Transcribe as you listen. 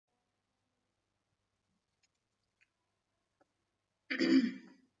Hi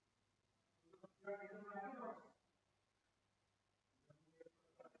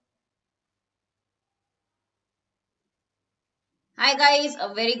guys,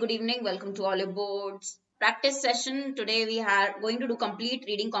 a very good evening. Welcome to Oliveboard's practice session. Today we are going to do complete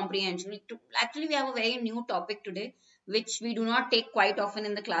reading comprehension. Actually, we have a very new topic today, which we do not take quite often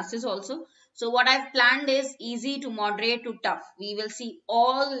in the classes also. So what I've planned is easy to moderate to tough. We will see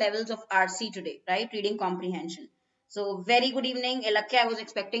all levels of RC today, right? Reading comprehension. So very good evening, Elakya. I was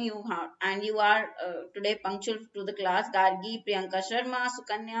expecting you, and you are today punctual to the class. Gargi, Priyanka Sharma,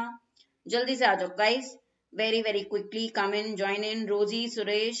 Sukanya. जल्दी से आ जाओ guys. Very quickly come in, join in. Rosie,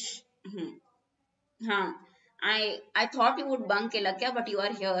 Suresh. हाँ, I thought you would bunk Ilakya, but you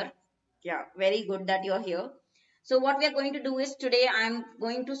are here. Yeah, very good that you are here. So what we are going to do is today I'm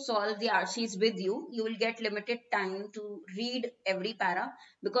going to solve the RCs with you. You will get limited time to read every para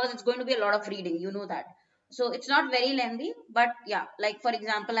because it's going to be a lot of reading. You know that. So it's not very lengthy, but yeah, like for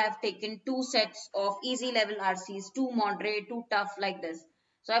example, I have taken two sets of easy level RCs, two moderate, two tough like this.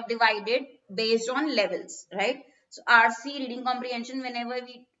 So I've divided based on levels, right? So RC reading comprehension, whenever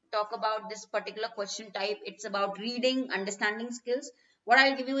we talk about this particular question type, it's about reading, understanding skills. What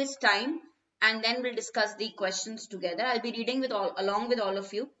I'll give you is time and then we'll discuss the questions together. I'll be reading with all along with all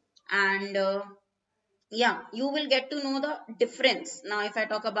of you and yeah, you will get to know the difference. Now, if I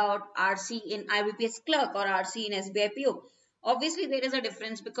talk about RC in IBPS Clerk or RC in SBI PO, obviously there is a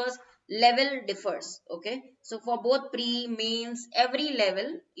difference because level differs. Okay, so for both pre, mains, every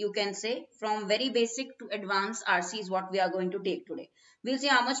level you can say from very basic to advanced RC is what we are going to take today. We'll see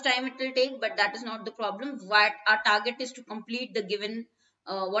how much time it will take, but that is not the problem. What our target is to complete the given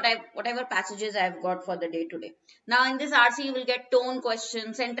whatever passages I've got for the day today. Now in this RC you will get tone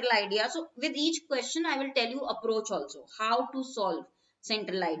question, central idea. So with each question I will tell you approach also, how to solve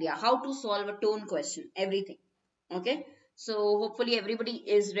central idea, how to solve a tone question, everything. Okay. So hopefully everybody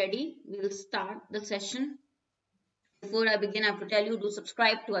is ready. We'll start the session. Before I begin, I have to tell you to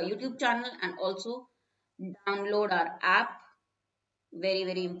subscribe to our YouTube channel and also download our app.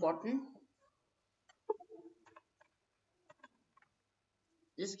 Very important.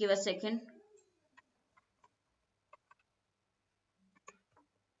 Just give a second.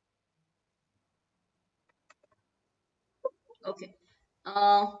 Okay.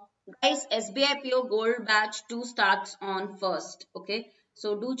 Uh, guys, SBI PO Gold Batch 2 starts on 1st. Okay.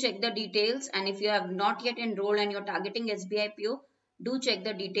 So do check the details. And if you have not yet enrolled and you're targeting SBI PO, do check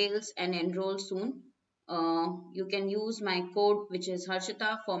the details and enroll soon. You can use my code, which is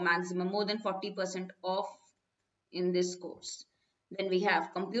Harshita, for maximum more than 40% off in this course. Then we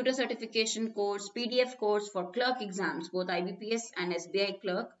have computer certification course, PDF course for clerk exams, both IBPS and SBI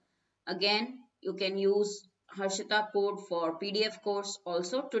clerk. Again, you can use Harshita code for PDF course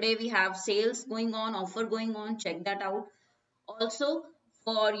also. Today we have sales going on, offer going on. Check that out. Also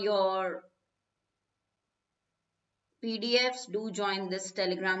for your PDFs, do join this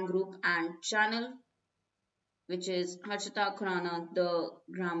Telegram group and channel, which is Harshita Khurana, the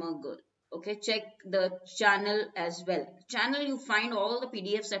grammar girl. Okay, check the channel as well. Channel, you find all the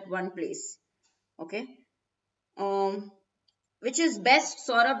PDFs at one place. Okay. Um, which is best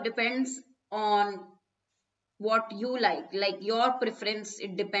sort of depends on what you like your preference.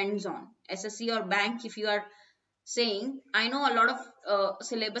 It depends on SSC or bank. If you are saying, I know a lot of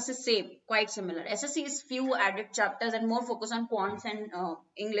syllabus is same, quite similar. SSC is few added chapters and more focus on quants and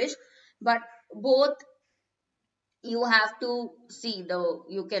English, but both you have to see the,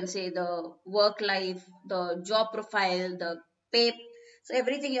 you can say the work life, the job profile, the pay. So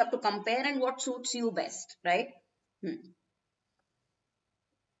everything you have to compare and what suits you best, right?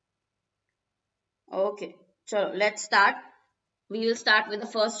 Okay, so let's start. We will start with the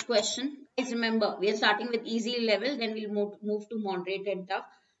first question. Guys, remember, we are starting with easy level, then we'll move to moderate and tough.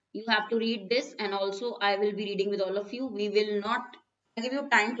 You have to read this, and also I will be reading with all of you. We will not give you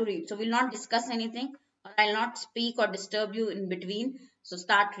time to read, so we'll not discuss anything, or I'll not speak or disturb you in between. So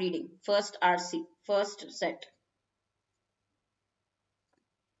start reading. First RC, first set.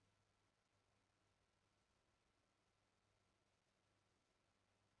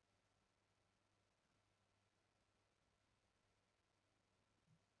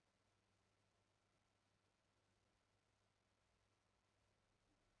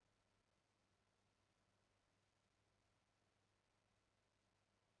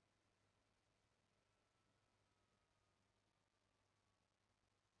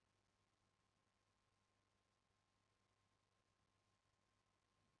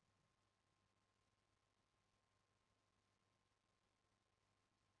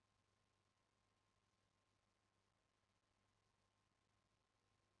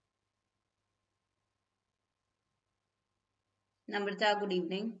 Namrata, good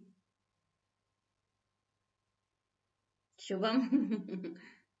evening. Shubham.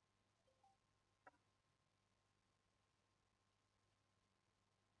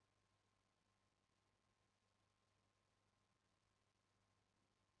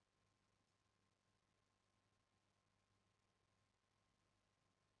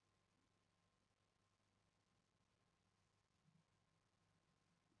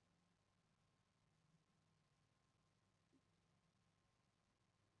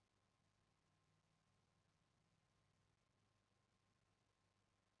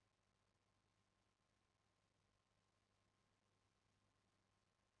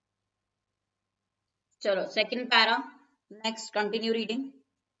 Chalo, second para. Next, continue reading.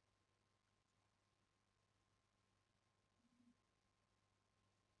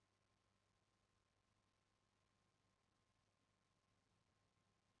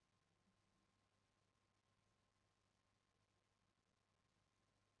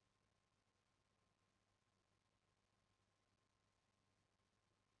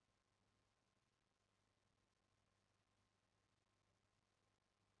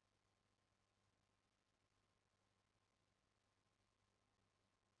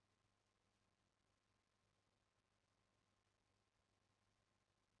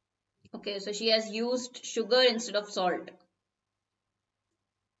 Okay, so she has used sugar instead of salt.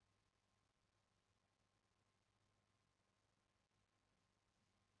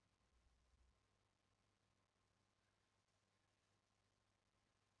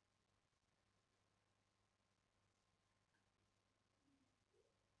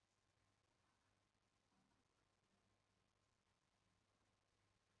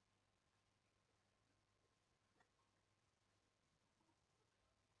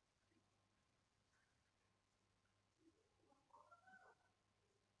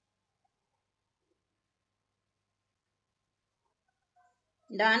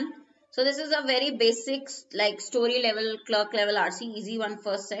 Done. So this is a very basic, like story level, clerk level RC, easy one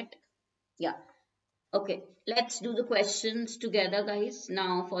first set. Yeah. Okay. Let's do the questions together, guys.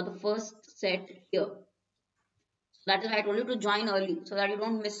 Now for the first set here. That is why I told you to join early so that you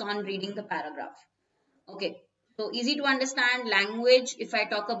don't miss on reading the paragraph. Okay. So easy to understand language. If I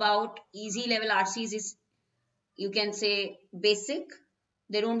talk about easy level RCs is, you can say, basic.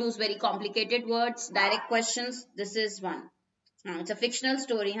 They don't use very complicated words. Direct questions. This is one. It's a fictional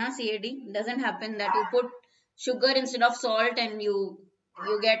story, huh? CAD. It doesn't happen that you put sugar instead of salt and you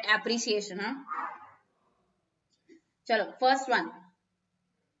get appreciation, huh? Chalo, first one.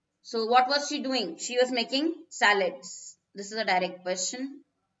 So what was she doing? She was making salads. This is a direct question.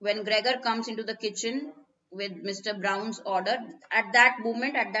 When Gregor comes into the kitchen with Mr. Brown's order, at that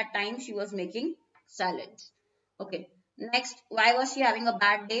moment, at that time, she was making salads. Okay. Next, why was she having a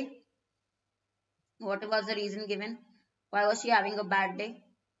bad day? What was the reason given? Why was she having a bad day?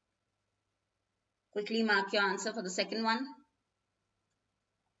 Quickly mark your answer for the second one.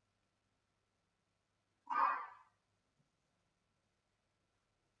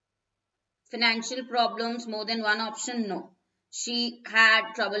 Financial problems, more than one option? No. She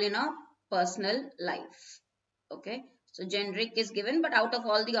had trouble in her personal life. Okay. So generic is given, but out of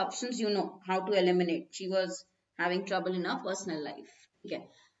all the options, you know how to eliminate. She was having trouble in her personal life. Okay.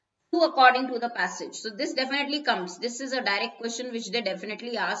 True according to the passage. So this definitely comes. This is a direct question which they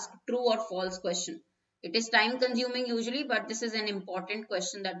definitely ask, true or false question. It is time consuming usually, but this is an important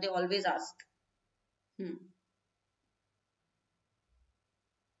question that they always ask. Hmm.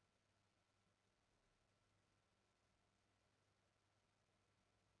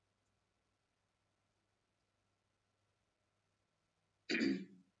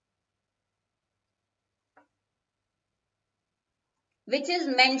 Which is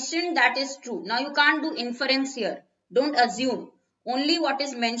mentioned, that is true. Now you can't do inference here. Don't assume. Only what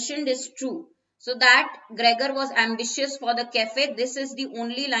is mentioned is true. So that Gregor was ambitious for the cafe. This is the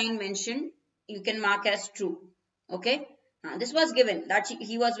only line mentioned. You can mark as true. Okay. This was given that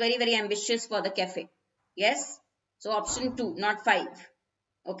he was very, very ambitious for the cafe. Yes. So option 2, not 5.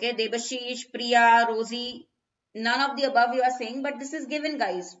 Okay. Debashish, Priya, Rosie. None of the above you are saying, but this is given,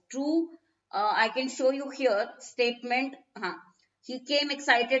 guys. True. I can show you here statement. He came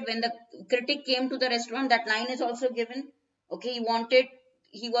excited when the critic came to the restaurant. That line is also given. Okay,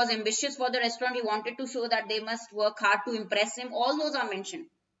 he was ambitious for the restaurant. He wanted to show that they must work hard to impress him. All those are mentioned.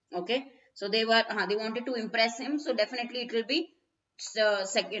 Okay, so they wanted to impress him. So definitely it will be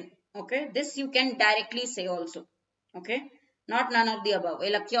second. Okay, this you can directly say also. Okay, not none of the above.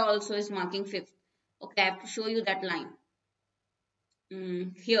 Elakya also is marking fifth. Okay, I have to show you that line.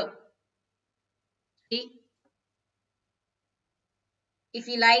 Here, see, if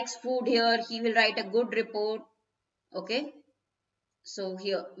he likes food here, he will write a good report. Okay. So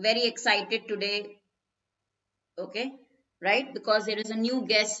here, very excited today. Okay, right? Because there is a new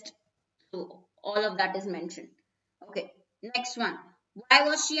guest. So all of that is mentioned. Okay, next one. Why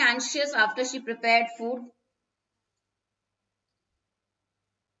was she anxious after she prepared food?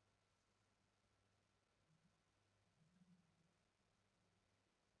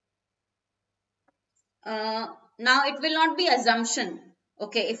 Now it will not be assumption.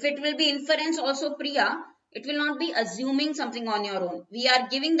 Okay, if it will be inference also, Priya, it will not be assuming something on your own. We are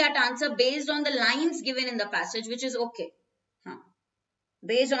giving that answer based on the lines given in the passage, which is okay. Huh.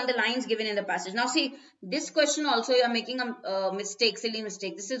 Based on the lines given in the passage. Now see, this question also you are making a mistake, silly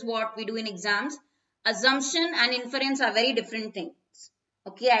mistake. This is what we do in exams. Assumption and inference are very different things.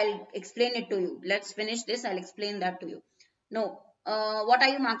 Okay, I'll explain it to you. Let's finish this. I'll explain that to you. No, what are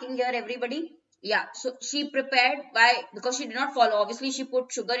you marking here, everybody? Yeah, so she prepared by, because she did not follow, obviously she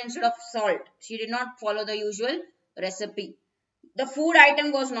put sugar instead of salt. She did not follow the usual recipe. The food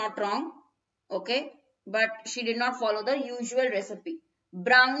item was not wrong, okay, but she did not follow the usual recipe.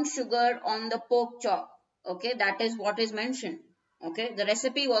 Brown sugar on the pork chop, okay, that is what is mentioned. Okay, the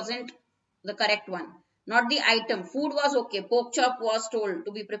recipe wasn't the correct one, not the item. Food was okay, pork chop was told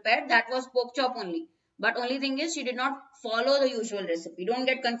to be prepared, that was pork chop only, but only thing is she did not follow the usual recipe. Don't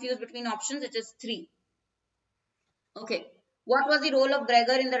get confused between options, it is 3. Okay, what was the role of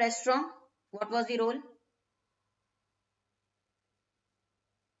Gregor in the restaurant? What was the role?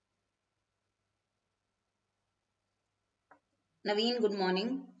 Naveen, good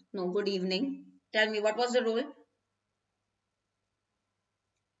morning. No, good evening. Tell me, what was the role?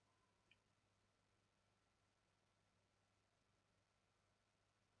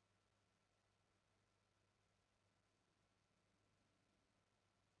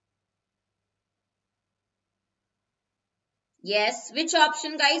 Yes. Which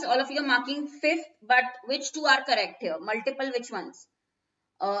option, guys? All of you are marking fifth, but which two are correct here? Multiple, which ones?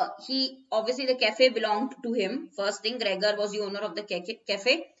 He, obviously the cafe belonged to him. First thing, Gregor was the owner of the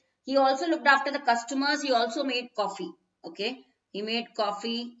cafe. He also looked after the customers. He also made coffee. Okay. He made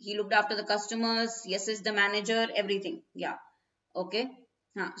coffee. He looked after the customers. Yes, is the manager, everything. Yeah. Okay.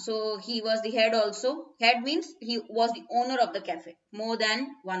 So he was the head also. Head means he was the owner of the cafe. More than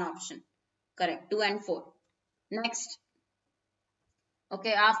one option. Correct. 2 and 4. Next.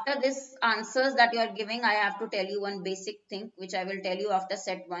 Okay. After this answers that you are giving, I have to tell you one basic thing, which I will tell you after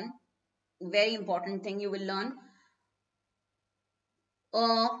set 1. Very important thing you will learn.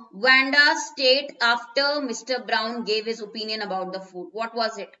 Vanda state after Mr. Brown gave his opinion about the food. What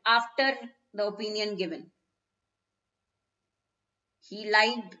was it? After the opinion given. He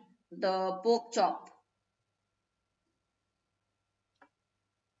liked the pork chop.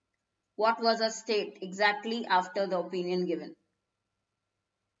 What was her state exactly after the opinion given?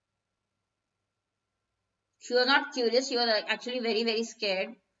 She was not curious. She was actually very, very scared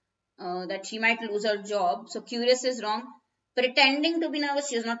that she might lose her job. So curious is wrong. Pretending to be nervous,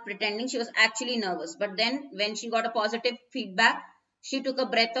 she was not pretending. She was actually nervous. But then when she got a positive feedback, she took a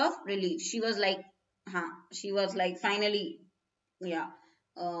breath of relief. She was like, huh. She was like, finally, yeah.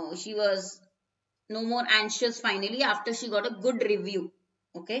 She was no more anxious finally after she got a good review.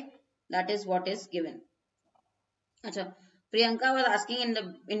 Okay. That is what is given. Acha. Priyanka was asking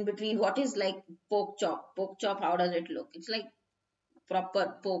in between, what is like pork chop? Pork chop, how does it look? It's like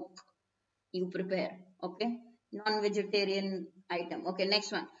proper pork you prepare. Okay. Non-vegetarian item. Okay.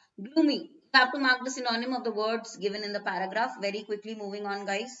 Next one. Gloomy. You have to mark the synonym of the words given in the paragraph. Very quickly moving on,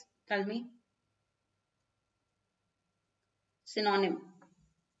 guys. Tell me. Synonym.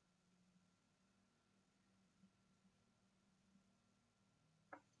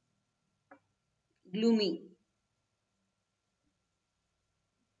 Gloomy.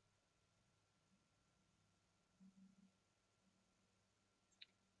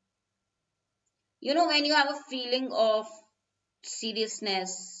 You know, when you have a feeling of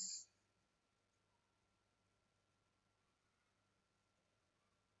seriousness,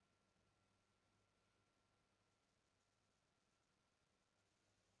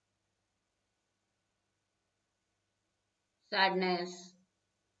 sadness.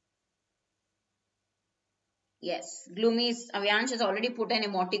 Yes. Gloomy is, Avyansh has already put an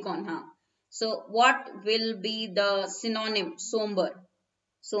emoticon, huh? So what will be the synonym? Somber.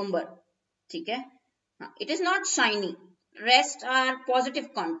 Somber. Okay. It is not shiny. Rest are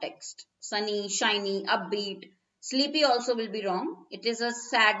positive context. Sunny, shiny, upbeat. Sleepy also will be wrong. It is a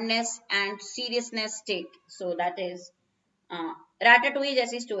sadness and seriousness state. So that is uh, Ratatouille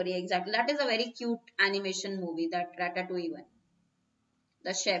Jessie story. Exactly. That is a very cute animation movie, that Ratatouille one.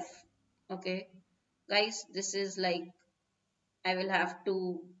 The chef. Okay. Guys, this is like, I will have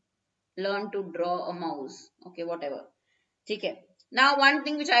to learn to draw a mouse. Okay, whatever. Okay. Now, one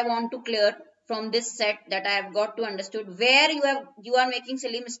thing which I want to clear from this set that I have got to understood, where you are making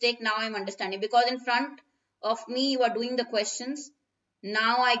silly mistake. Now I'm understanding, because in front of me you are doing the questions.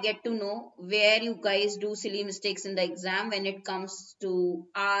 Now I get to know where you guys do silly mistakes in the exam when it comes to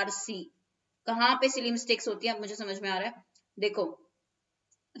RC. कहाँ पे silly mistakes होती है, अब मुझे समझ में आ रहा है. देखो,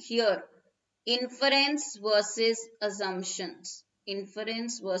 here inference versus assumptions.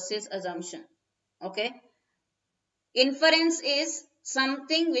 Inference versus assumption. Okay. Inference is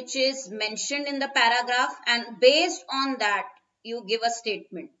something which is mentioned in the paragraph, and based on that you give a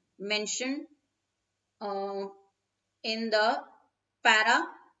statement mentioned uh, in the para,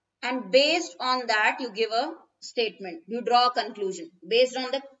 and based on that you give a statement, you draw a conclusion based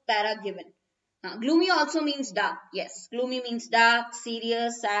on the para given. Gloomy also means dark. Yes, gloomy means dark,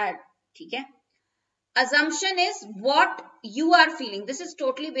 serious, sad. Okay. Assumption is what you are feeling. This is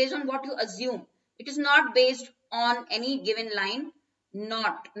totally based on what you assume. It is not based on any given line.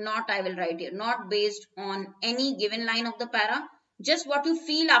 Not I will write here. Not based on any given line of the para. Just what you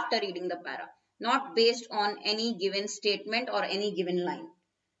feel after reading the para. Not based on any given statement or any given line.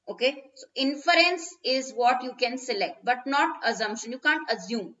 Okay. So inference is what you can select, but not assumption. You can't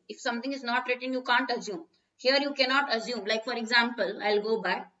assume. If something is not written, you can't assume. Here you cannot assume. Like for example, I'll go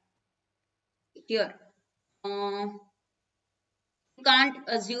back here. You can't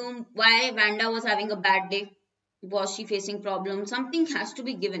assume why Vanda was having a bad day. Was she facing problems? Something has to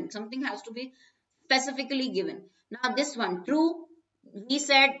be given. Something has to be specifically given. Now this one, true. We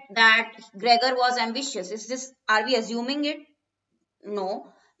said that Gregor was ambitious. Is this, are we assuming it?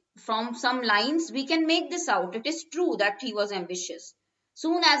 No. From some lines, we can make this out. It is true that he was ambitious.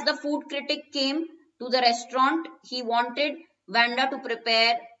 Soon as the food critic came to the restaurant, he wanted Vanda to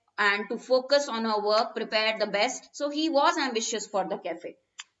prepare and to focus on her work, prepare the best. So he was ambitious for the cafe.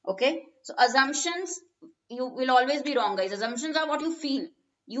 Okay. So assumptions, you will always be wrong, guys. Assumptions are what you feel.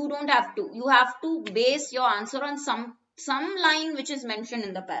 You don't have to. You have to base your answer on some line which is mentioned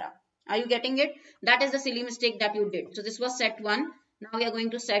in the para. Are you getting it? That is the silly mistake that you did. So this was set 1. Now we are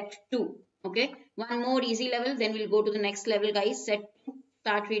going to set 2. Okay. One more easy level. Then we'll go to the next level, guys. Set 2.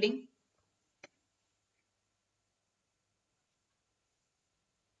 Start reading.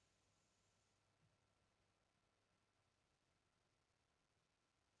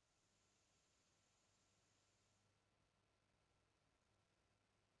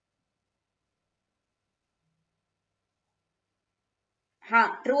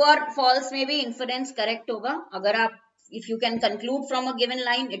 हाँ, true or false में भी inference correct होगा. अगर आप, if you can conclude from a given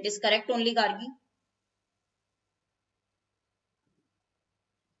line, it is correct only, Gargi.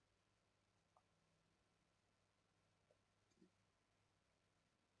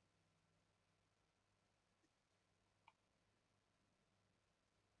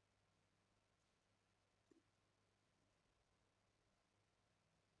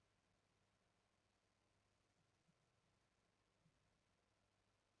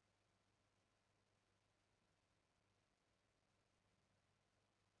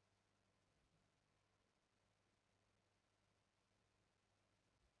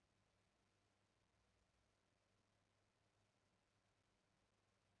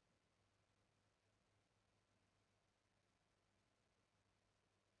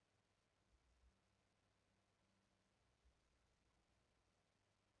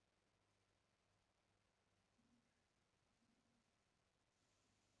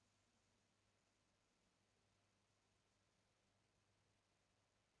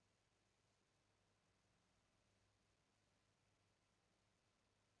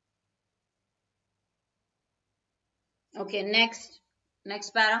 Okay, next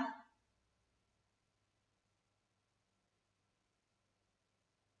para.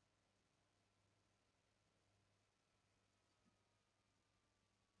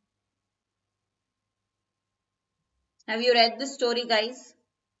 Have you read this story, guys?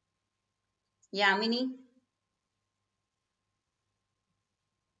 Yamini?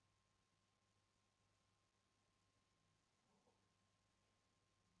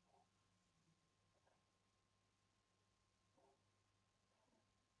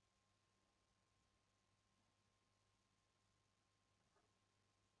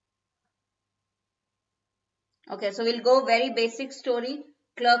 Okay, so we'll go very basic story.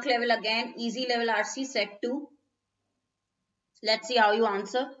 Clerk level again, easy level RC set 2. Let's see how you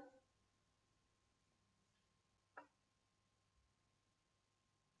answer.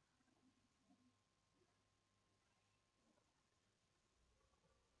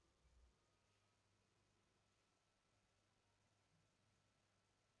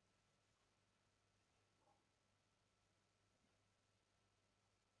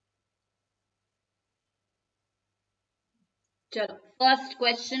 Chalo. First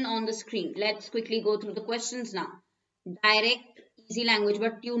question on the screen. Let's quickly go through the questions now. Direct, easy language,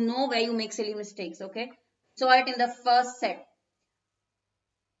 but you know where you make silly mistakes, okay? So it in the first set.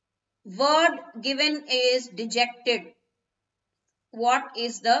 Word given is dejected. What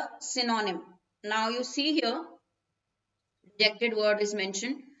is the synonym? Now you see here, dejected word is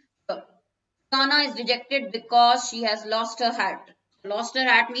mentioned. Fiona is dejected because she has lost her hat. Lost her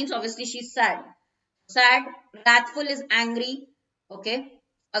hat means obviously she's sad. Sad, wrathful is angry, okay?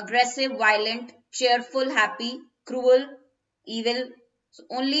 Aggressive, violent, cheerful, happy, cruel, evil. So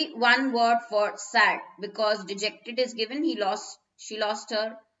only one word for sad because dejected is given. She lost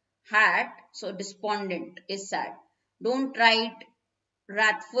her hat. So despondent is sad. Don't write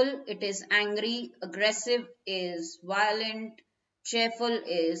wrathful, it is angry. Aggressive is violent. Cheerful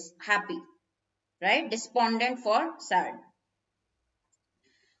is happy, right? Despondent for sad.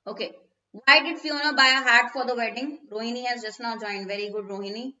 Okay. Why did Fiona buy a hat for the wedding? Rohini has just now joined. Very good,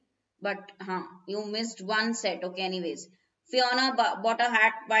 Rohini. But you missed one set. Okay, anyways. Fiona bought a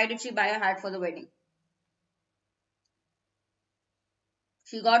hat. Why did she buy a hat for the wedding?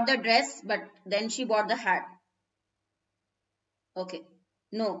 She got the dress, but then she bought the hat. Okay.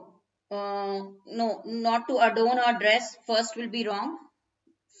 No. No, not to adorn her dress. First will be wrong.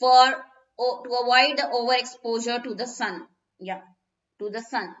 To avoid the overexposure to the sun. Yeah, to the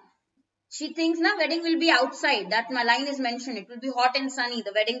sun. She thinks na wedding will be outside. That my line is mentioned. It will be hot and sunny.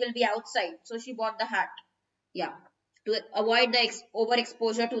 The wedding will be outside. So she bought the hat. Yeah. To avoid the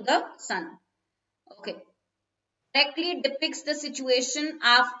overexposure to the sun. Okay. Correctly depicts the situation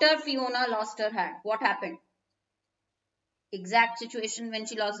after Fiona lost her hat. What happened? Exact situation when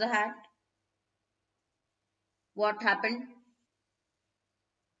she lost the hat. What happened?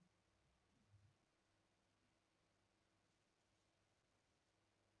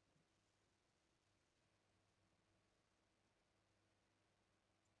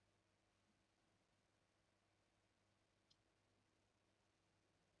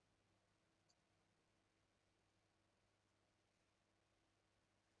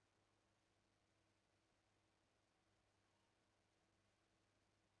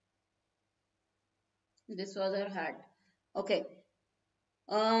 This was her hat. Okay.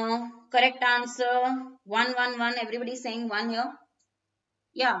 Correct answer 111. Everybody saying 1 here.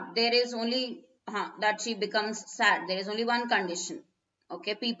 Yeah, there is only that she becomes sad. There is only one condition.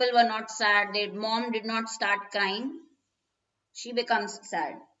 Okay, people were not sad. Their mom did not start crying. She becomes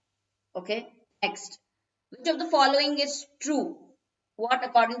sad. Okay, next. Which of the following is true? What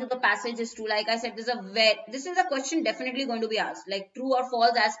according to the passage is true? Like I said, this is a question definitely going to be asked. Like true or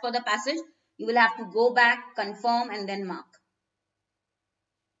false as per the passage. You will have to go back, confirm and then mark.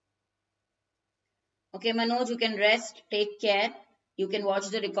 Okay, Manoj, you can rest. Take care. You can watch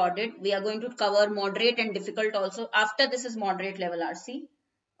the recorded. We are going to cover moderate and difficult also. After this is moderate level RC.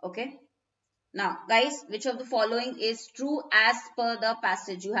 Okay. Now, guys, which of the following is true as per the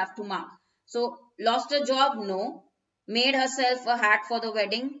passage? You have to mark. So, lost a job? No. Made herself a hat for the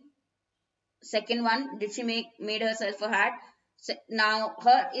wedding? Second one, did she made herself a hat? Now,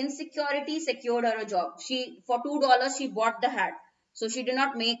 her insecurity secured her a job. For $2, she bought the hat. So, she did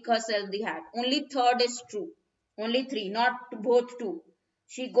not make herself the hat. Only third is true. Only three, not both two.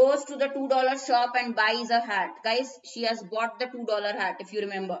 She goes to the $2 shop and buys a hat. Guys, she has bought the $2 hat, if you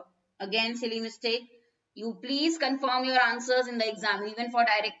remember. Again, silly mistake. You please confirm your answers in the exam, even for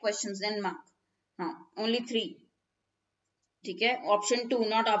direct questions, then mark. Only three. Okay, option 2,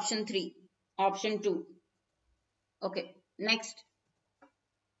 not option 3. Option 2. Okay, next.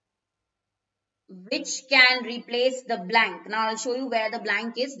 Which can replace the blank? Now, I'll show you where the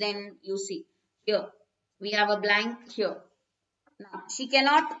blank is, then you see. Here, we have a blank here. Now, she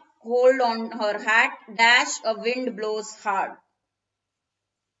cannot hold on her hat, dash, a wind blows hard.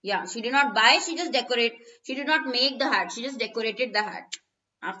 Yeah, she did not buy, she just decorate. She did not make the hat, she just decorated the hat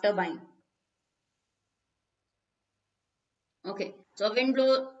after buying. Okay, so wind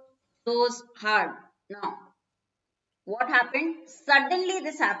blows hard. Now, what happened? Suddenly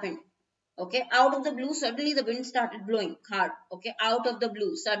this happened. Okay, out of the blue, suddenly the wind started blowing hard. Okay, out of the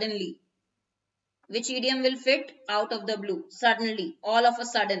blue, suddenly. Which idiom will fit? Out of the blue, suddenly, all of a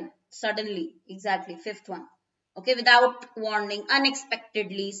sudden, suddenly, exactly, fifth one. Okay, without warning,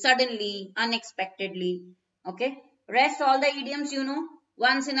 unexpectedly, suddenly, unexpectedly. Okay, rest all the idioms you know.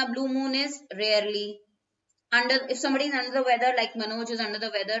 Once in a blue moon is rarely. If somebody is under the weather, like Manoj is under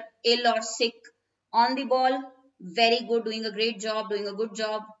the weather, ill or sick. On the ball, very good, doing a great job, doing a good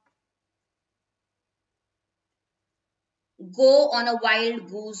job. Go on a wild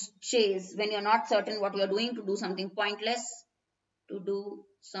goose chase when you're not certain what you're doing, to do something pointless, to do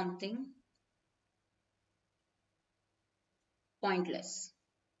something pointless.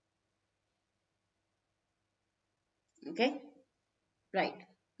 Okay, right.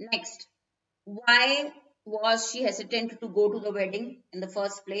 Next, why was she hesitant to go to the wedding in the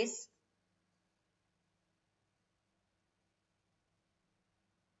first place?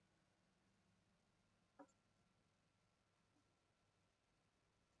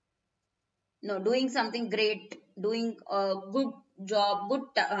 No, doing something great, doing a good job,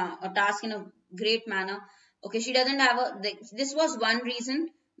 a task in a great manner. Okay, she doesn't have this was one reason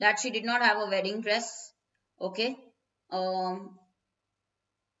that she did not have a wedding dress. Okay. Um,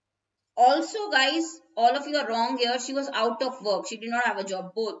 Also, guys, all of you are wrong here. She was out of work. She did not have a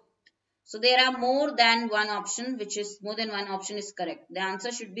job, both. So there are more than one option, which is more than one option is correct. The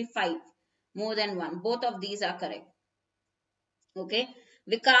answer should be 5. More than one. Both of these are correct. Okay.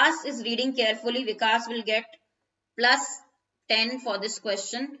 Vikas is reading carefully. Vikas will get plus 10 for this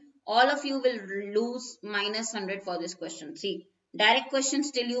question. All of you will lose minus 100 for this question. See, direct questions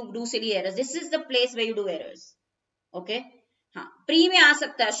still you do silly errors. This is the place where you do errors. Okay. हाँ, pre में आ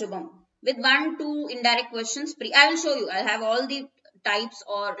सकता है Shubham. With 1, 2 indirect questions, pre. I will show you. I have all the types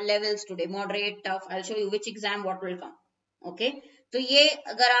or levels today. Moderate, tough. I'll show you which exam what will come. Okay. तो ये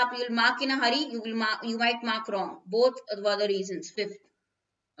अगर आप you'll mark in a hurry, you might mark wrong. Both were the reasons. 5th.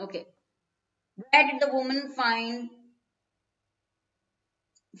 Okay. Where did the woman find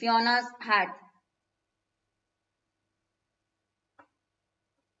Fiona's hat?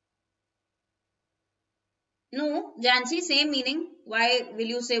 No, Jansi, same meaning. Why will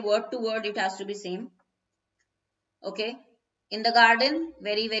you say word to word? It has to be same. Okay. In the garden,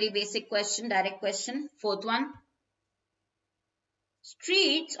 very, very basic question, direct question. 4th one.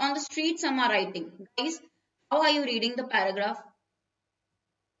 Streets, on the street, some are writing. Guys, how are you reading the paragraph?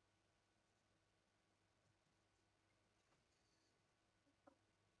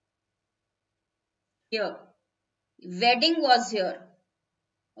 Here. Wedding was here.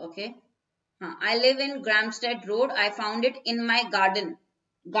 Okay. I live in Gramstead Road. I found it in my garden.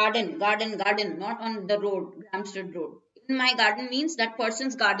 Garden, not on the road, Gramstead Road. In my garden means that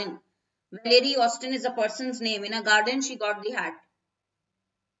person's garden. Valerie Austin is a person's name. In a garden, she got the hat.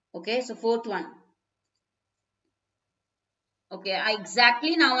 Okay, so 4th one. Okay,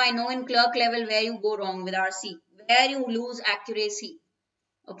 exactly now I know in clerk level where you go wrong with RC, where you lose accuracy.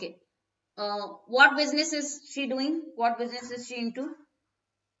 Okay. What business is she doing? What business is she into?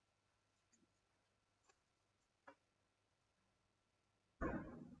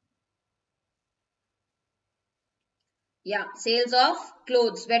 Yeah, sales of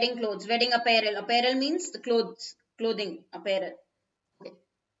clothes, wedding apparel. Apparel means the clothes, clothing, apparel. Okay.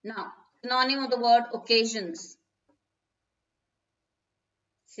 Now, synonym of the word occasions.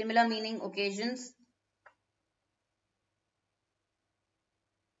 Similar meaning, occasions.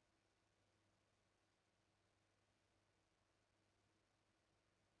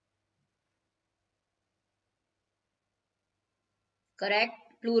 Correct.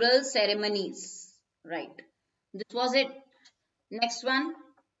 Plural, ceremonies. Right. This was it. Next one.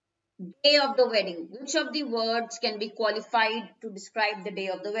 Day of the wedding. Which of the words can be qualified to describe the day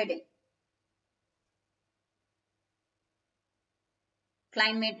of the wedding?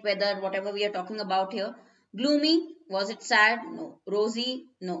 Climate, weather, whatever we are talking about here. Gloomy, was it sad? No. Rosy?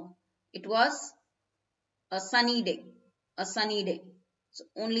 No. It was a sunny day. A sunny day. So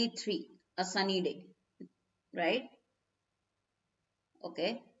only 3. A sunny day. Right?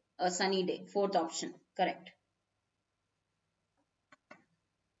 Okay. A sunny day. 4th option. Correct.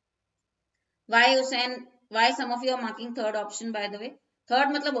 Why Hussein? Why some of you are marking 3rd option by the way?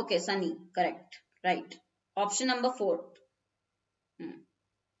 3rd matlab okay, sunny. Correct. Right. Option number 4.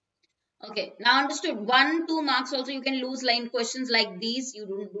 Okay, now understood. 1, 2 marks also you can lose line questions like these. You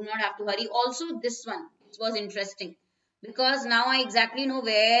do not have to hurry. Also this one, it was interesting because now I exactly know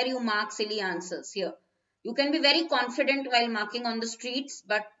where you mark silly answers here. You can be very confident while marking on the streets,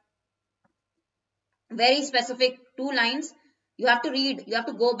 but very specific 2 lines. You have to read, you have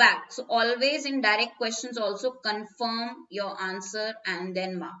to go back. So always in direct questions also confirm your answer and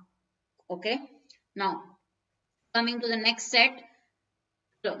then mark. Okay. Now coming to the next set.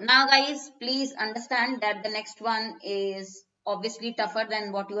 So now guys, please understand that the next one is obviously tougher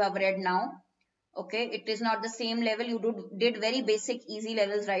than what you have read now. Okay, it is not the same level. You did very basic easy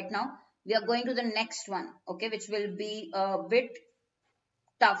levels right now. We are going to the next one, okay, which will be a bit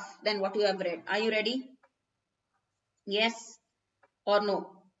tough than what you have read. Are you ready? Yes or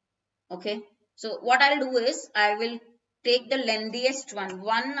no? Okay. So what I'll do is I will take the lengthiest one.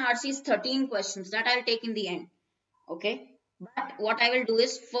 One RC is 13 questions that I'll take in the end. Okay. But what I will do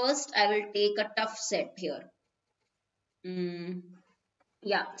is first I will take a tough set here.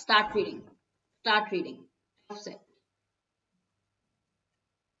 Yeah, start reading. Start reading. Tough set.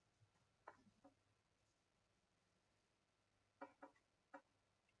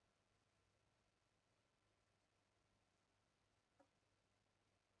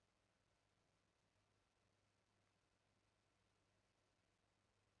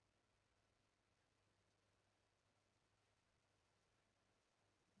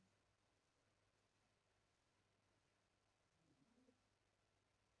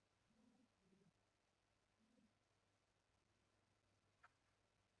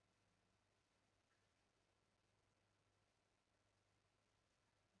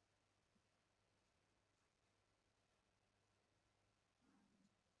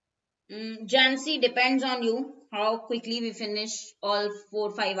 Jancy, depends on you how quickly we finish all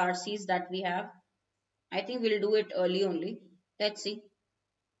 4 5 RCs that we have. I think we'll do it early only. Let's see.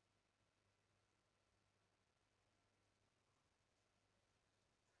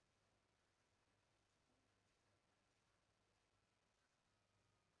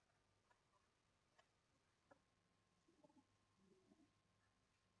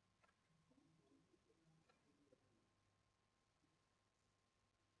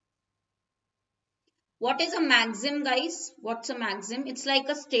 What is a maxim, guys? What's a maxim? It's like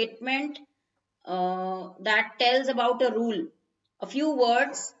a statement that tells about a rule. A few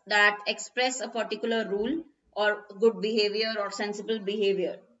words that express a particular rule or good behavior or sensible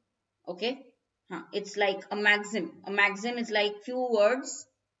behavior. Okay? It's like a maxim. A maxim is like few words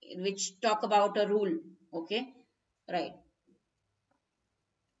which talk about a rule. Okay? Right.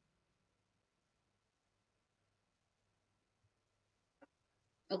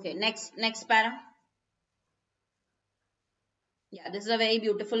 Okay. Next para. Yeah, this is a very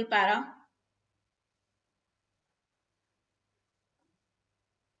beautiful para.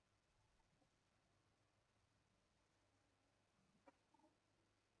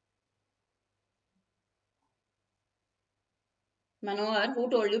 Manohar, who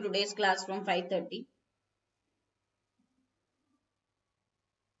told you today's class from 5:30?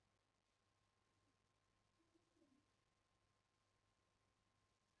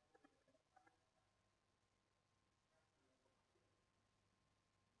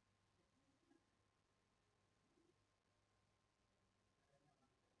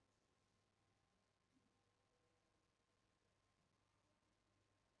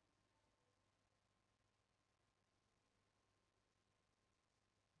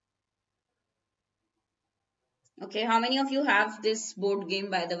 Okay, how many of you have this board game,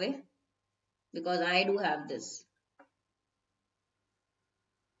 by the way? Because I do have this.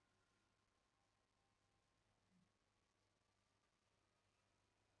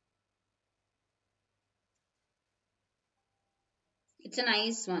 It's a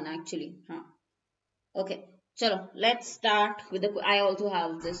nice one, actually. Okay, chalo, let's start with the. I also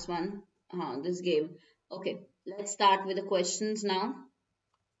have this one, this game. Okay, let's start with the questions now.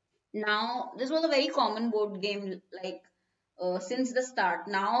 Now, this was a very common board game, like since the start.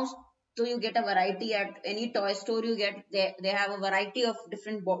 Now, so you get a variety at any toy store. You get they have a variety of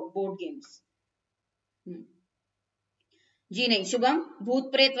different board games. Hmm. जी नहीं शुभम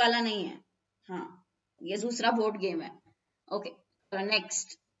भूत प्रेत वाला नहीं है हाँ ये दूसरा board game है ओके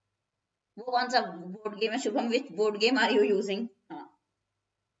नेक्स्ट वो कौन सा बोर्ड गेम है शुभम विच board game are you using हाँ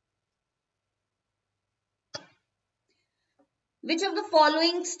which of the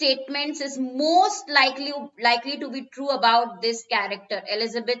following statements is most likely to be true about this character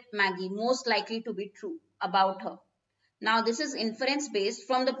Elizabeth Maggie most likely to be true about her now this is inference based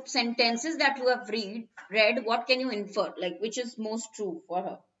from the sentences that you have read what can you infer like which is most true for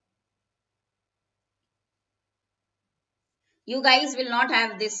her. You guys will not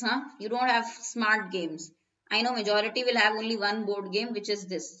have this, huh? You don't have smart games. I know majority will have only one board game, which is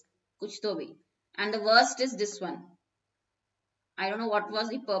this. Kuch to bhi. And the worst is this one. I don't know what was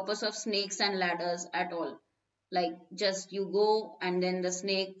the purpose of snakes and ladders at all. Like just you go and then the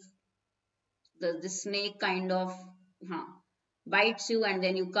snake kind of bites you and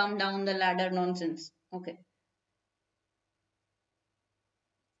then you come down the ladder nonsense. Okay.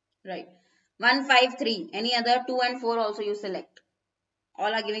 Right. 153. Any other 2 and 4 also you select.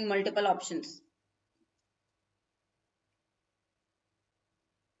 All are giving multiple options.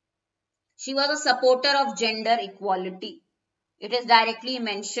 She was a supporter of gender equality. It is directly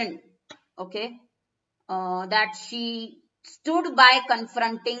mentioned, okay, that she stood by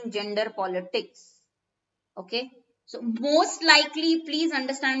confronting gender politics. Okay, so most likely, please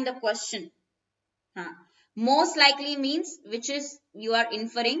understand the question. Most likely means which is you are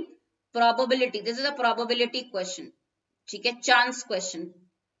inferring probability. This is a probability question. Okay, chance question.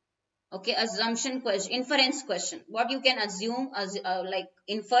 Okay, assumption question, inference question. What you can assume as like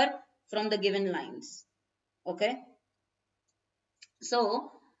infer from the given lines. Okay.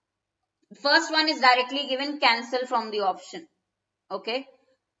 So, first one is directly given cancel from the option. Okay.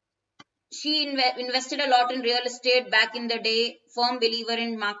 She invested a lot in real estate back in the day. Firm believer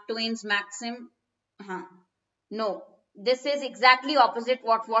in Mark Twain's maxim. No. This is exactly opposite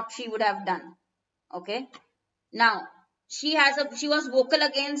what she would have done. Okay. Now, she was vocal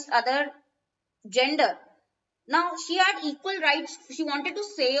against other gender. Now, she had equal rights. She wanted to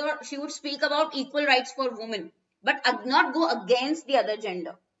say or she would speak about equal rights for women, but not go against the other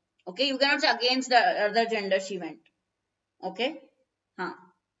gender. Okay, you cannot say against the other gender she went. Okay.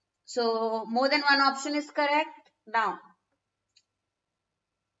 So, more than one option is correct. Now,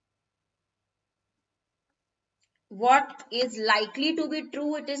 what is likely to be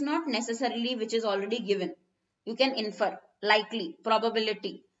true, it is not necessarily which is already given. You can infer likely,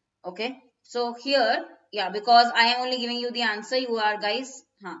 probability. Okay. So here, yeah, because I am only giving you the answer, you are guys,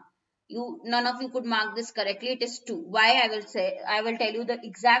 none of you could mark this correctly. It is 2. Why? I will tell you the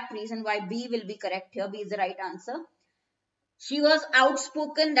exact reason why B will be correct here. B is the right answer. She was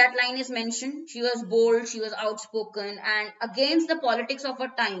outspoken, that line is mentioned. She was bold, she was outspoken and against the politics of her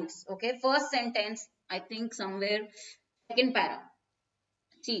times. Okay, first sentence, I think somewhere, second para.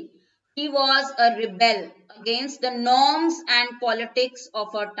 See, she was a rebel against the norms and politics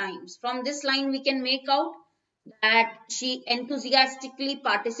of her times. From this line, we can make out that she enthusiastically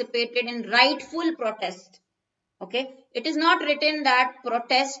participated in rightful protest. Okay, it is not written that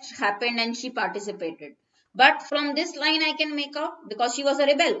protest happened and she participated, but from this line I can make out, because she was a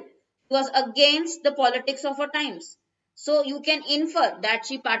rebel, she was against the politics of her times, so you can infer that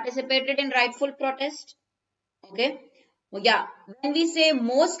she participated in rightful protest. Okay. Well, yeah, when we say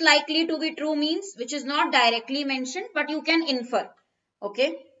most likely to be true means which is not directly mentioned, but you can infer.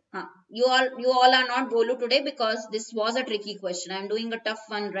 Okay. You all are not Bolu today because this was a tricky question. I'm doing a tough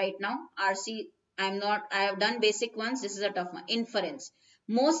one right now. RC, I have done basic ones. This is a tough one. Inference.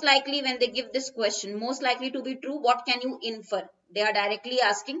 Most likely, when they give this question, most likely to be true, what can you infer? They are directly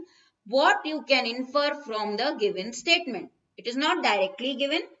asking what you can infer from the given statement. It is not directly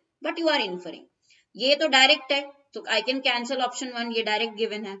given, but you are inferring. ये तो direct है, तो I can cancel option 1, ये direct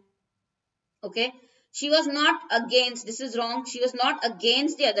given है. Okay, she was not against, this is wrong, she was not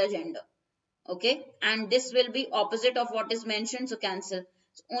against the other gender. Okay, and this will be opposite of what is mentioned, so cancel.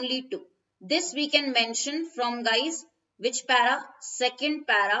 So only 2. This we can mention from, guys, which para? Second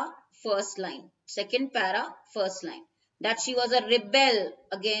para, first line. Second para, first line, that she was a rebel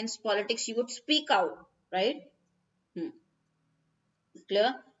against politics. She would speak out, right?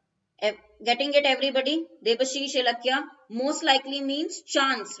 Clear? Getting it, everybody? Debashish, Ilakya. Most likely means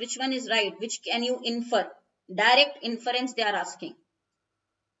chance. Which one is right? Which can you infer? Direct inference they are asking.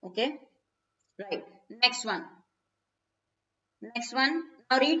 Okay. Right. Next one. Next one.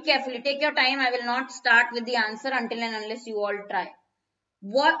 Now read carefully. Take your time. I will not start with the answer until and unless you all try.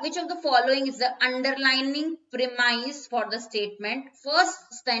 Which of the following is the underlining premise for the statement?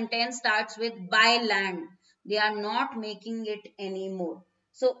 First sentence starts with by land. They are not making it anymore.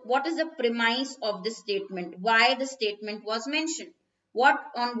 So what is the premise of this statement? Why the statement was mentioned?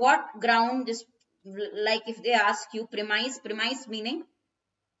 On what ground this, like if they ask you premise meaning,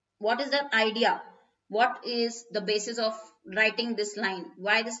 what is the idea? What is the basis of writing this line?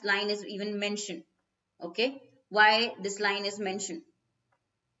 Why this line is even mentioned? Okay, why this line is mentioned?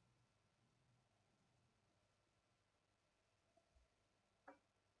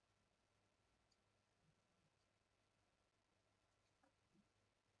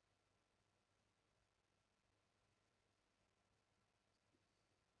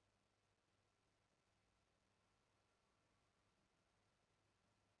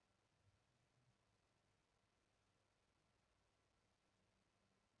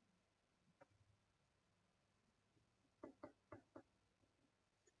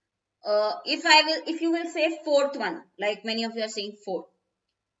 If you will say fourth one, like many of you are saying fourth,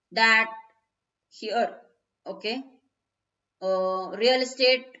 that here, okay, real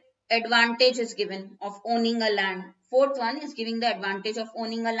estate advantage is given of owning a land. Fourth one is giving the advantage of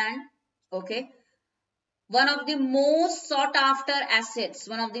owning a land. Okay, one of the most sought after assets,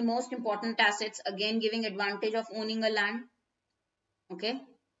 one of the most important assets, again giving advantage of owning a land. Okay,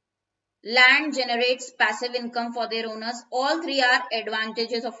 land generates passive income for their owners. All three are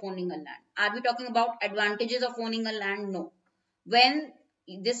advantages of owning a land. Are we talking about advantages of owning a land? No. When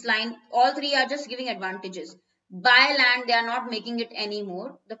this line, all three are just giving advantages. Buy land, they are not making it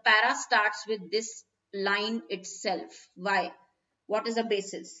anymore. The para starts with this line itself. Why? What is the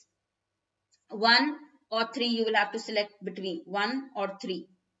basis? 1 or 3, you will have to select between 1 or 3.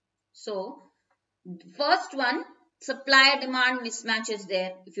 So, first one, supply demand mismatch is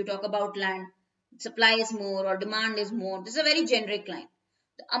there. If you talk about land, supply is more or demand is more. This is a very generic line.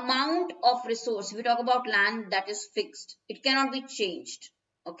 The amount of resource, if you talk about land, that is fixed. It cannot be changed.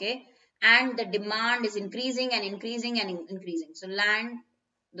 Okay. And the demand is increasing and increasing and increasing. So land,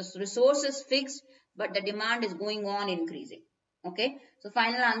 the resource is fixed, but the demand is going on increasing. Okay. So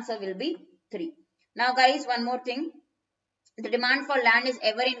final answer will be 3. Now guys, one more thing. The demand for land is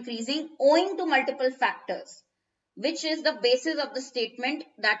ever increasing owing to multiple factors, which is the basis of the statement.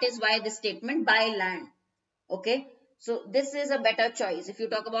 That is why the statement buy land. Okay. So this is a better choice. If you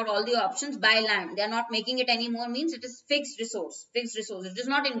talk about all the options, buy land, they are not making it anymore means it is fixed resource. Fixed resource. It is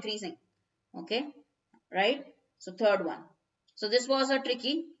not increasing. Okay. Right. So third one. So this was a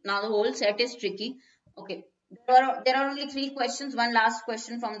tricky. Now the whole set is tricky. Okay. There are only three questions. One last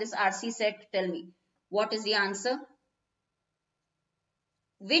question from this RC set. Tell me, what is the answer?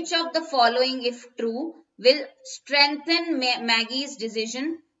 Which of the following, if true, will strengthen Maggie's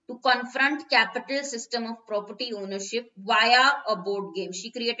decision to confront capital system of property ownership via a board game?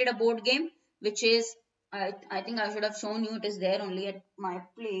 She created a board game, which is, I think I should have shown you, it is there only at my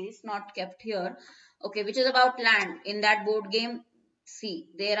place, not kept here. Okay, which is about land. In that board game, see,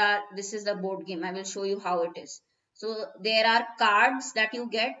 this is the board game. I will show you how it is. So there are cards that you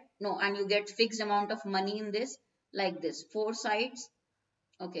get, no, and you get fixed amount of money in this, like this, four sides.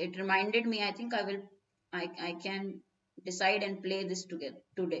 Okay, it reminded me. I think I can decide and play this together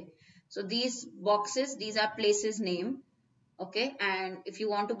today. So these boxes, these are places name. Okay, and if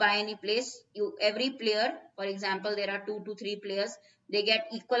you want to buy any place, every player, for example, there are 2 to 3 players, they get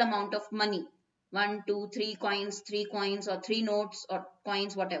equal amount of money. 1, 2, 3 coins, 3 coins, or 3 notes or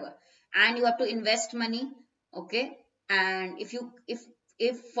coins, whatever. And you have to invest money. Okay, and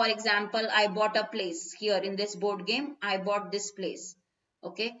if for example I bought a place here in this board game, I bought this place.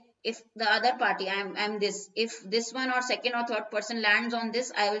 Okay, if the other party, I'm this, if this one or second or third person lands on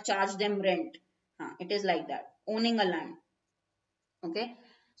this, I will charge them rent. It is like that, owning a land. Okay,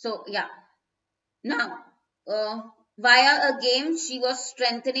 so yeah, now uh, via a game she was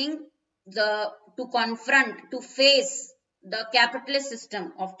strengthening the to confront, to face the capitalist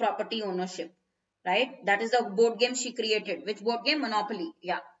system of property ownership, right? That is the board game she created. Which board game? Monopoly.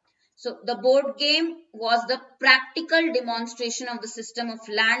 Yeah. So the board game was the practical demonstration of the system of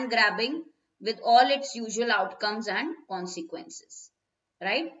land grabbing with all its usual outcomes and consequences,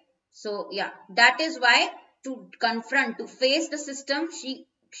 right? So yeah, that is why, to confront, to face the system,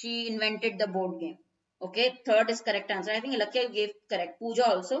 she invented the board game. Okay, third is correct answer. I think Lakya gave correct. Pooja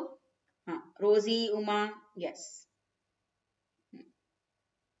also. Rosie, Uma, yes.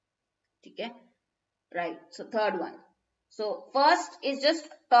 Okay, right. So third one. So first is just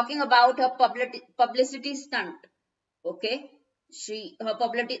talking about her publicity stunt. Okay, her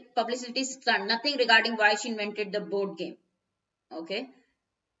publicity stunt. Nothing regarding why she invented the board game. Okay,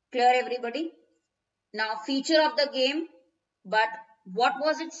 clear everybody? Now, feature of the game, but what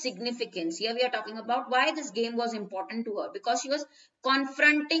was its significance? Here we are talking about why this game was important to her, because she was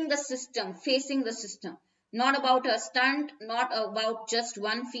confronting the system, facing the system. Not about her stunt, not about just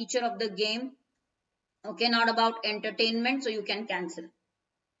one feature of the game. Okay, not about entertainment, so you can cancel.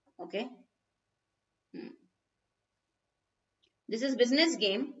 Okay. Hmm. This is business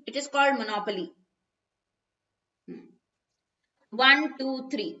game. It is called Monopoly. Hmm. 1, 2,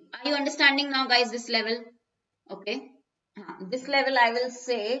 3. Are you understanding now, guys, this level? Okay. This level I will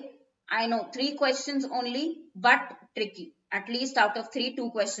say, I know 3 questions only, but tricky. At least out of 3, 2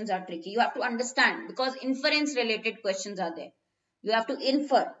 questions are tricky. You have to understand, because inference related questions are there. You have to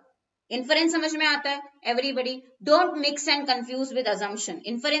infer. Inference समझ में आता है? Everybody, don't mix and confuse with assumption.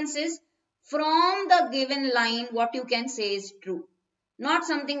 Inference is from the given line what you can say is true, not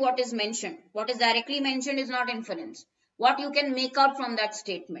something what is mentioned. What is directly mentioned is not inference. What you can make out from that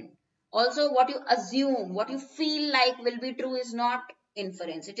statement. Also, what you assume, what you feel like will be true is not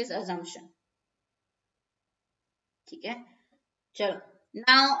inference. It is assumption. Okay. Chalo.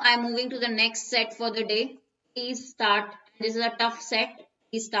 Now I'm moving to the next set for the day. Please start. This is a tough set.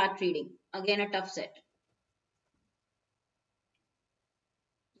 Please start reading. Again, a tough set.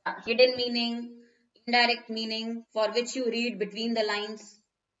 Hidden meaning, indirect meaning, for which you read between the lines.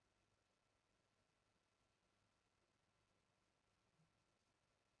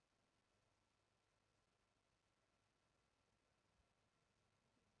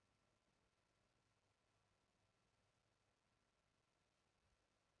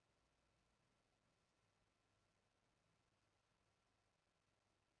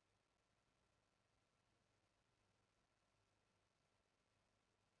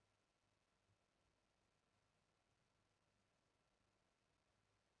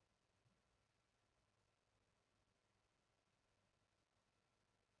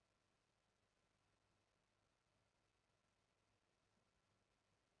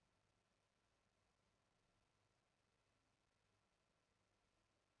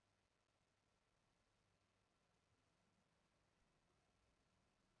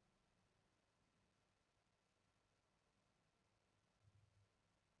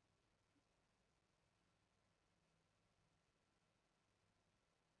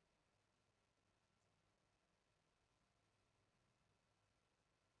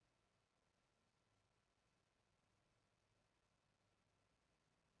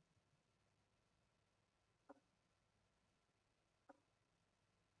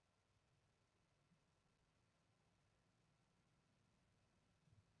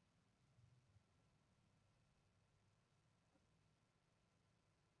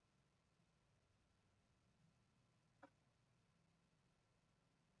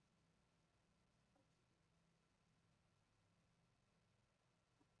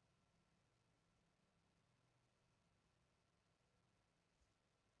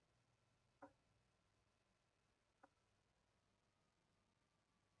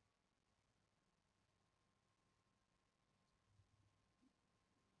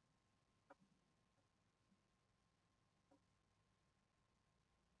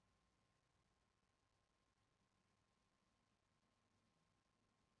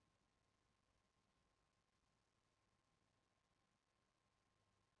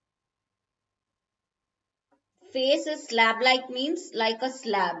 Face is slab-like means like a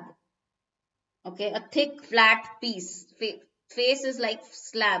slab. Okay, a thick flat piece. Face is like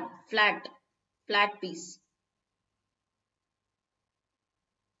slab, flat piece.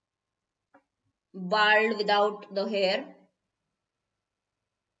 Bald without the hair.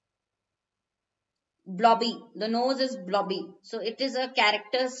 Blobby. The nose is blobby. So it is a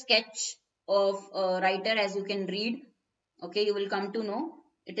character sketch of a writer, as you can read. Okay, you will come to know.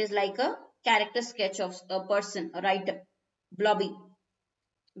 It is like a character sketch of a person, a writer. Blobby.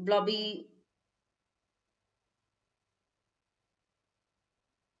 Blobby.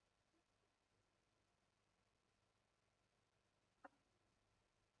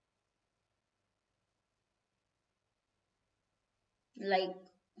 Like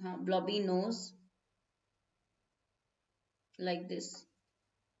blobby nose. Like this.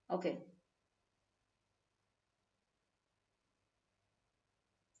 Okay.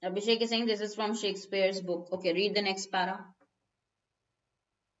 Abhishek is saying this is from Shakespeare's book. Okay, read the next para.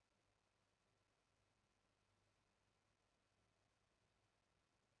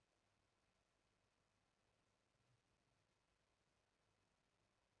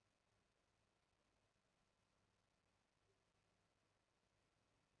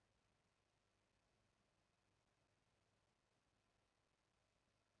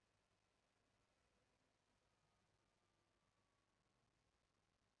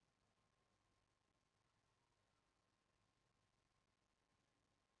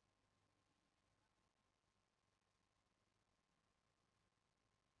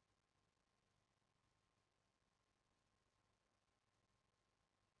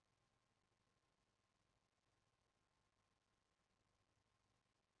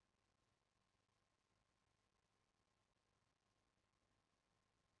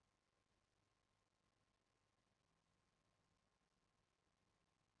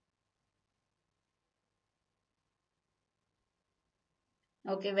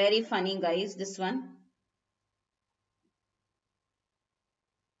 Okay, very funny, guys, this one.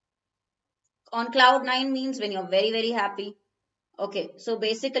 On cloud nine means when you're very, very happy. Okay, so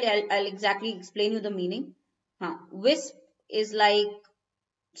basically, I'll exactly explain you the meaning. Wisp is like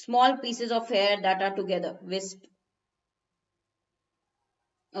small pieces of hair that are together. Wisp.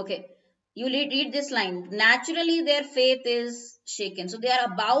 Okay, you read this line. Naturally, their faith is shaken. So they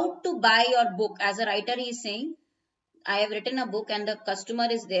are about to buy your book. As a writer, he is saying, I have written a book and the customer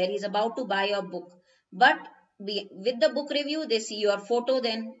is there. He's about to buy your book. But with the book review, they see your photo.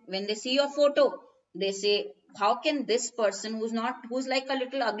 Then when they see your photo, they say, how can this person who's like a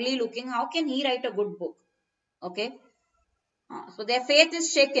little ugly looking, how can he write a good book? Okay. So their faith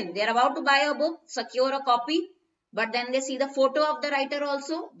is shaken. They are about to buy a book, secure a copy. But then they see the photo of the writer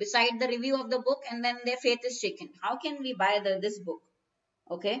also beside the review of the book. And then their faith is shaken. How can we buy this book?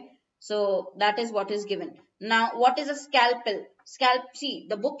 Okay. So that is what is given. Now, what is a scalpel? See,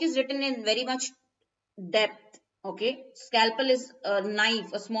 the book is written in very much depth. Okay. Scalpel is a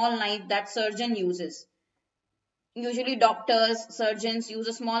knife, a small knife that surgeon uses. Usually doctors, surgeons use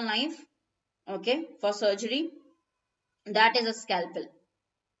a small knife. Okay. For surgery. That is a scalpel.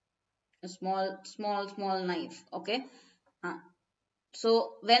 A small knife. Okay.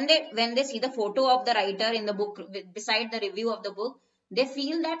 So when they see the photo of the writer in the book beside the review of the book, they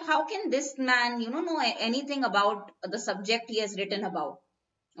feel that how can this man know anything about the subject he has written about.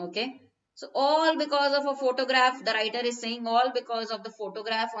 Okay, so all because of a photograph, the writer is saying, all because of the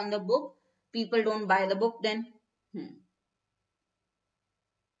photograph on the book, people don't buy the book then.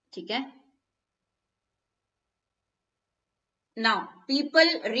 Okay. Now people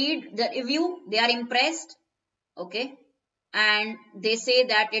read the review, they are impressed. Okay, and they say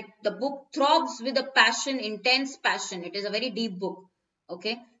that the book throbs with a passion, intense passion. It is a very deep book.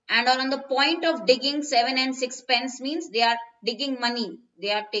 Okay, and are on the point of digging 7 and 6 pence means they are digging money.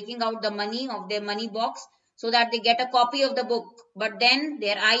 They are taking out the money of their money box so that they get a copy of the book. But then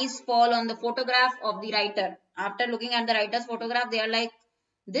their eyes fall on the photograph of the writer. After looking at the writer's photograph, they are like,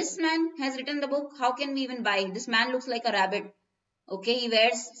 this man has written the book. How can we even buy? This man looks like a rabbit. Okay, he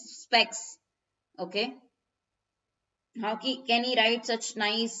wears specs. Okay, how can he write such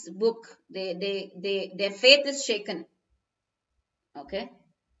nice book? Their faith is shaken. Okay,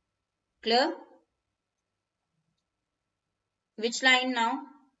 clear? Which line now?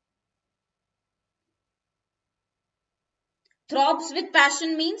 Throbs with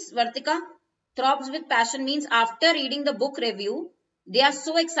passion means, Vartika, throbs with passion means after reading the book review, they are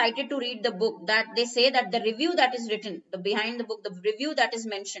so excited to read the book that they say that the review that is written, the behind the book, the review that is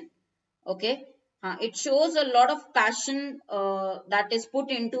mentioned, okay, it shows a lot of passion that is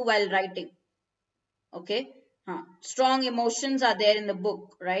put into while writing. Okay, Strong emotions are there in the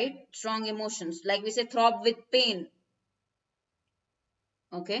book, right? Strong emotions, like we say, throb with pain.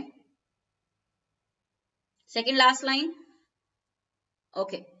 Okay. Second last line.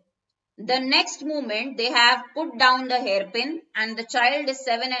 Okay. The next moment they have put down the hairpin and the child is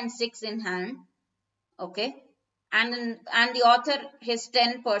 7 and 6 in hand. Okay. And the author his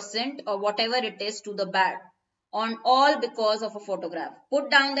 10% or whatever it is to the bad on all because of a photograph. Put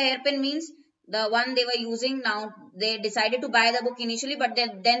down the hairpin means the one they were using. Now they decided to buy the book initially, but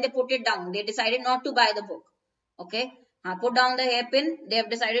then they put it down. They decided not to buy the book. Okay. Put down the hairpin. They have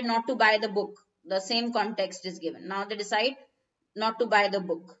decided not to buy the book. The same context is given. Now they decide not to buy the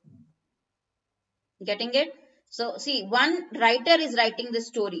book. Getting it? So see, one writer is writing the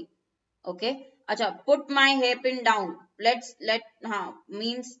story. Okay. Acha, put my hairpin down.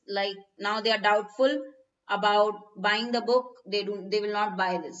 Means like now they are doubtful about buying the book. They will not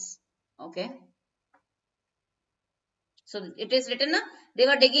buy this. Okay. So it is written, they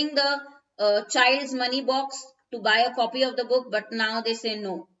were digging the child's money box to buy a copy of the book, but now they say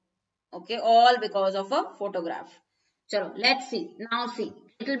no. Okay, all because of a photograph. Chalo, let's see. Now see,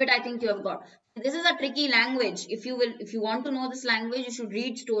 little bit I think you have got. This is a tricky language. If you want to know this language, you should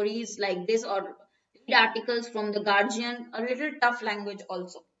read stories like this or read articles from the Guardian. A little tough language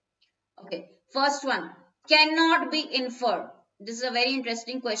also. Okay, first one, cannot be inferred. This is a very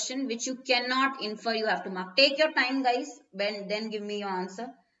interesting question which you cannot infer. You have to mark. Take your time, guys. Then give me your answer.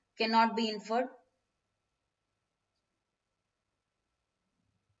 Cannot be inferred.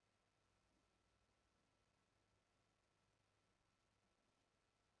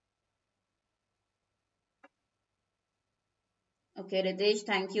 Okay, Ritesh,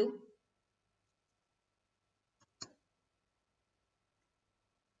 thank you.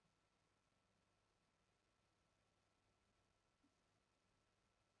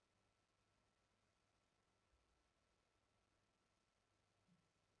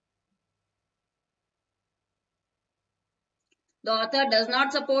 The author does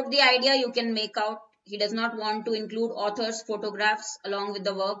not support the idea you can make out. He does not want to include author's photographs along with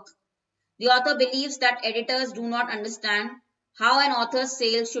the work. The author believes that editors do not understand how an author's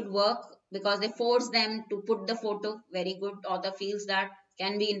sales should work because they force them to put the photo. Very good. Author feels that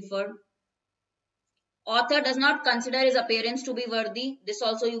can be inferred. Author does not consider his appearance to be worthy. This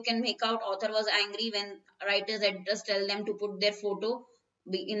also you can make out. Author was angry when writers editors tell them to put their photo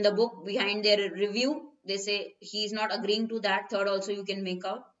in the book behind their review. They say he is not agreeing to that. Third also you can make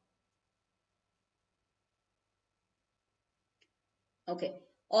out. Okay.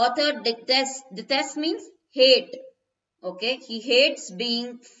 Author detest means hate. Okay. He hates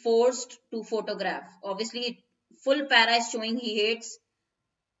being forced to photograph. Obviously, full para is showing he hates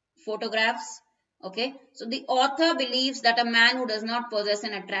photographs. Okay. So the author believes that a man who does not possess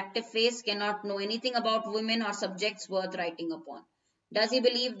an attractive face cannot know anything about women or subjects worth writing upon. Does he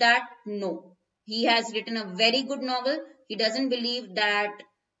believe that? No. He has written a very good novel. He doesn't believe that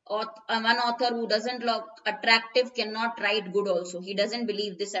one author who doesn't look attractive cannot write good also. He doesn't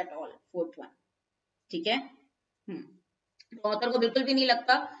believe this at all. Fourth one. ठीक है? Author को बिल्कुल भी नहीं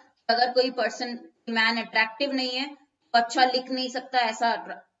लगता अगर कोई person man attractive नहीं है तो अच्छा लिख नहीं सकता,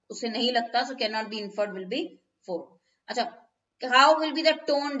 ऐसा उसे नहीं लगता. So can not be inferred will be 4. अच्छा, how will be the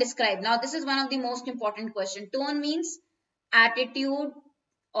tone described? Now this is one of the most important question. Tone means attitude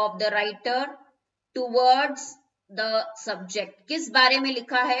of the writer towards the subject. किस बारे में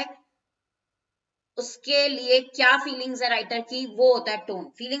लिखा है, उसके लिए क्या feelings है राइटर की, वो होता है tone.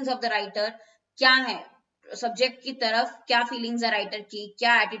 Feelings of the writer क्या है, सब्जेक्ट की तरफ क्या फीलिंग्स है राइटर की,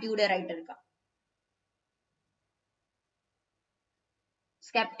 क्या एटीट्यूड है राइटर का.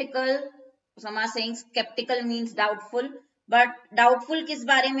 Sceptical, some are saying skeptical means doubtful, but doubtful किस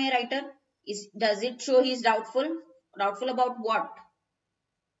बारे में writer, does it show he is doubtful about what?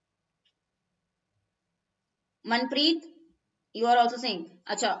 Manpreet, you are also saying,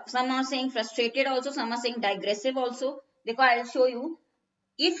 acha, some are saying frustrated also, some are saying digressive also. देखो, I'll show you.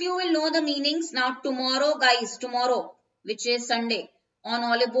 If you will know the meanings, now tomorrow guys, tomorrow which is Sunday on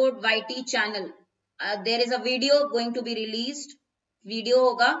Oliveboard YT channel, there is a video going to be released. Video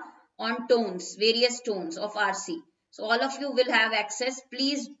hoga on tones, various tones of RC. So all of you will have access.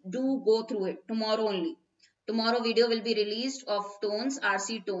 Please do go through it tomorrow only. Tomorrow video will be released of tones,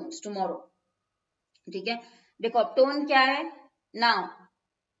 RC tones tomorrow. ठीक है, देखो tone क्या है. Now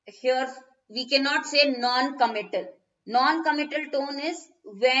here we cannot say non-committal. Non-committal tone is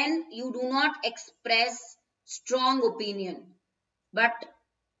when you do not express strong opinion, but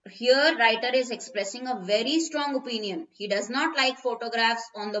here writer is expressing a very strong opinion. He does not like photographs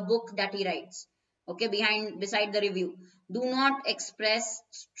on the book that he writes. Okay, beside the review, do not express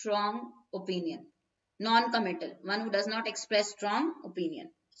strong opinion. Non-committal, one who does not express strong opinion.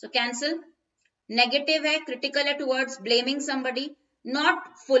 So cancel. Negative hai, critical hai towards blaming somebody, not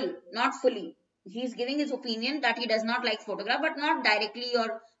fully. He is giving his opinion that he does not like photograph, but not directly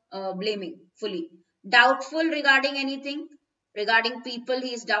or blaming fully. Doubtful regarding anything, regarding people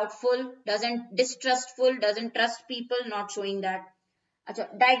he is doubtful, distrustful, doesn't trust people, not showing that. Achha,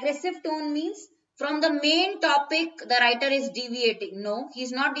 digressive tone means from the main topic the writer is deviating. No, he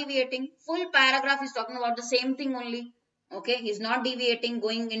is not deviating. Full paragraph is talking about the same thing only. Okay, he is not deviating,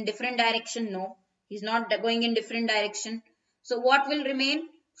 going in different direction. No, he is not going in different direction. So what will remain?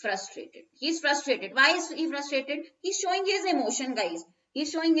 Frustrated. He is frustrated. Why is he frustrated? He is showing his emotion, guys. He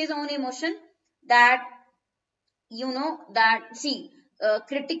is showing his own emotion that, see,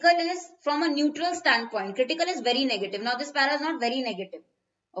 critical is from a neutral standpoint. Critical is very negative. Now this para is not very negative.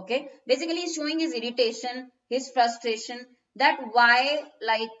 Okay, basically he's showing his irritation, his frustration, that why,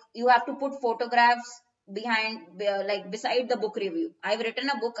 like, you have to put photographs behind, like beside the book review. I've written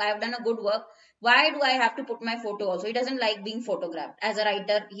a book, I have done a good work, why do I have to put my photo also? He doesn't like being photographed. As a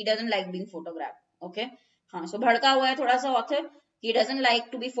writer, he doesn't like being photographed. Okay, so bhadka hua hai thoda sa author. He doesn't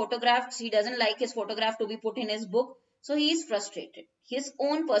like to be photographed. He doesn't like his photograph to be put in his book. So he is frustrated. His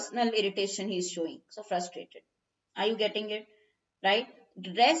own personal irritation he is showing. So frustrated. Are you getting it? Right?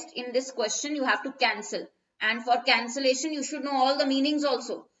 Rest in this question you have to cancel. And for cancellation, you should know all the meanings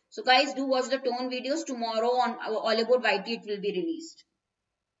also. So guys, do watch the tone videos. Tomorrow on our Oliveboard YT it will be released.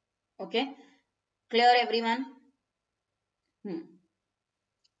 Okay? Clear everyone?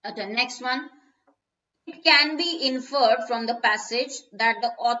 Okay, next one. It can be inferred from the passage that the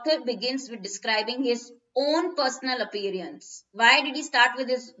author begins with describing his own personal appearance. Why did he start with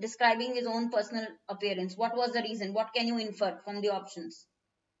describing his own personal appearance? What was the reason? What can you infer from the options?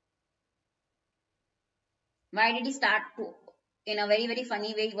 Why did he start to, in a very, very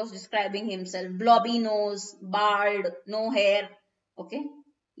funny way, he was describing himself. Blobby nose, bald, no hair. Okay.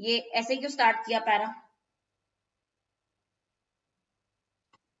 ये ऐसे क्यों start किया para?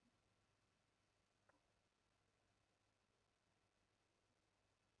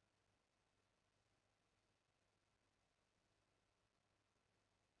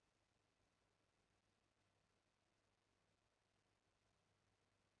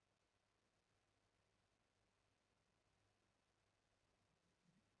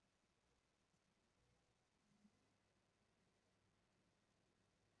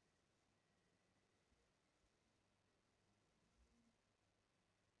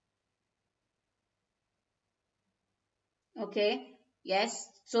 Okay. Yes.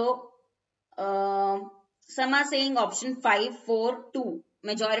 So, some are saying option 5, 4, 2.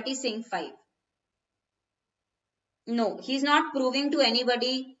 Majority saying 5. No, he's not proving to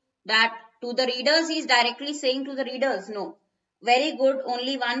anybody that to the readers. He's directly saying to the readers. No. Very good.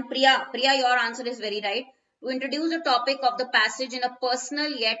 Only one. Priya, your answer is very right. To introduce the topic of the passage in a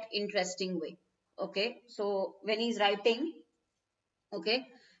personal yet interesting way. Okay. So, when he's writing, okay,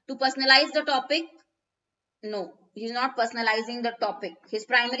 to personalize the topic, no, he's not personalizing the topic. His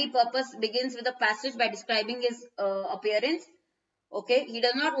primary purpose begins with a passage by describing his appearance. Okay, he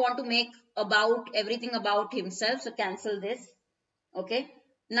does not want to make about everything about himself, so cancel this. Okay,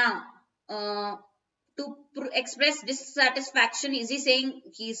 now to express dissatisfaction, is he saying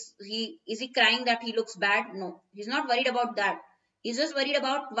is he crying that he looks bad? No, he's not worried about that. He's just worried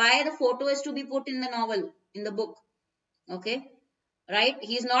about why the photo is to be put in the novel, in the book. Okay, right?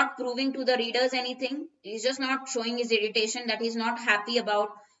 He's not proving to the readers anything. He's just not showing his irritation that he's not happy about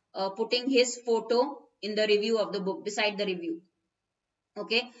putting his photo in the review of the book, beside the review.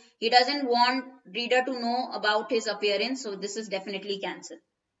 Okay, he doesn't want reader to know about his appearance, so this is definitely cancelled.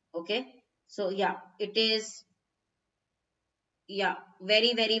 Okay, so yeah, it is, yeah,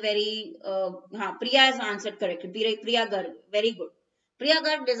 very, very, very, Priya has answered correctly. Priya Garg, very good. Priya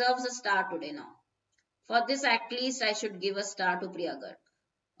Garg deserves a star today now. For this, at least I should give a star to Priya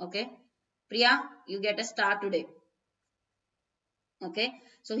Garg. Okay, Priya, you get a star today. Okay,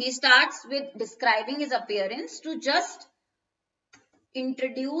 so he starts with describing his appearance to just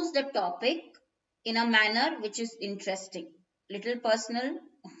introduce the topic in a manner which is interesting. Little personal,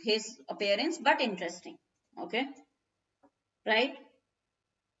 his appearance, but interesting. Okay, right?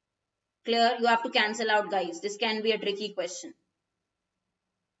 Clear? You have to cancel out, guys. This can be a tricky question.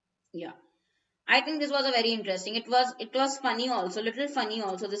 Yeah, I think this was a very interesting. It was funny also, little funny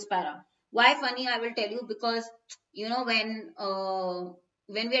also, this para. Why funny? I will tell you, because when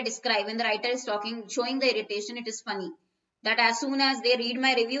we are describing, when the writer is talking, showing the irritation, it is funny. That as soon as they read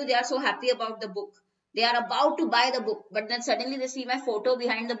my review, they are so happy about the book. They are about to buy the book, but then suddenly they see my photo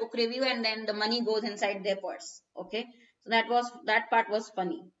behind the book review, and then the money goes inside their purse. Okay, so that part was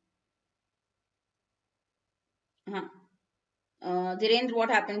funny. Huh. Dhirendra, what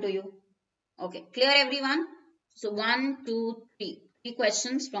happened to you? Okay, clear everyone? So one, two, three. Three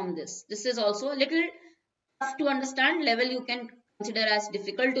questions from this. This is also a little tough to understand. Level you can consider as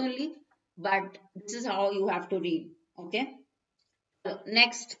difficult only, but this is how you have to read. Okay. So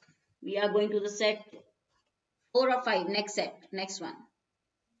next, we are going to the set 4 or 5. Next set. Next one.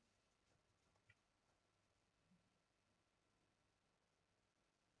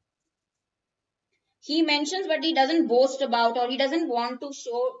 He mentions, but he doesn't boast about, or he doesn't want to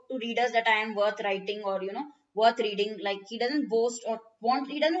show to readers that I am worth writing, or worth reading. Like he doesn't boast or want.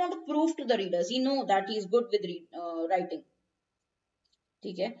 He doesn't want to prove to the readers. He know that he is good with writing.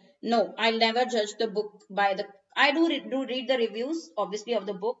 Okay. No, I'll never judge the book by the. I do read the reviews, obviously, of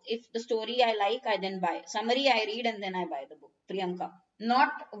the book. If the story I like, I then buy. Summary I read and then I buy the book. Priyanka,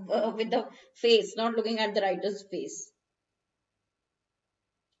 not with the face, not looking at the writer's face.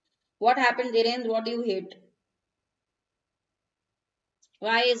 What happened, Dhirendra? What do you hate?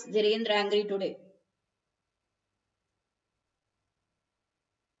 Why is Dhirendra angry today?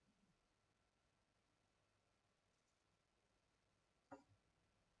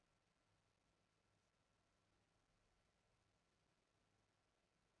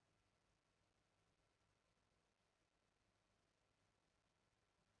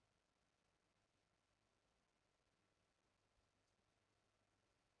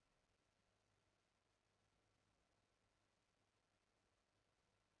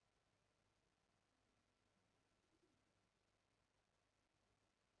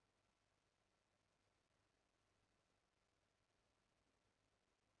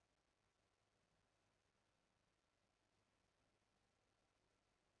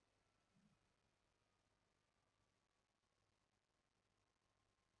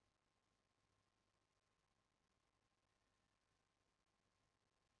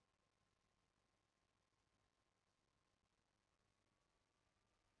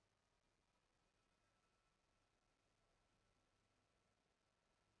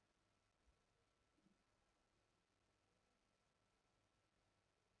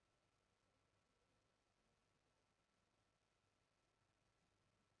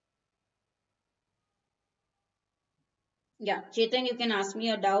 Yeah, Chetan, you can ask me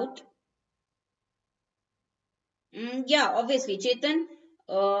a doubt. Yeah, obviously, Chetan.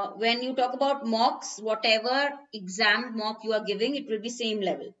 When you talk about mocks, whatever exam mock you are giving, it will be same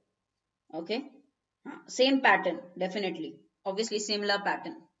level. Okay, same pattern, definitely. Obviously, similar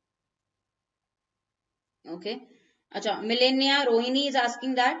pattern. Okay. Acha, millennia. Rohini is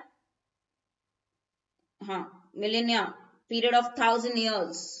asking that. Millennia. Period of 1,000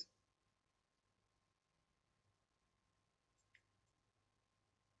 years.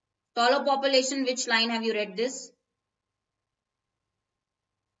 Taller population. Which line have you read this?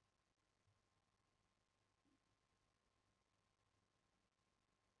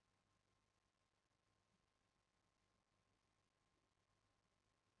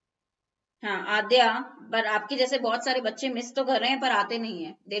 हाँ आद्या पर आपके जैसे बहुत सारे बच्चे miss तो कर रहे हैं पर आते नहीं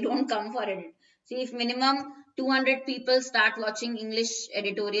है they don't come for it see if minimum 200 people start watching English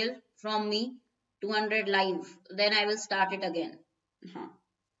editorial from me 200 live then I will start it again हाँ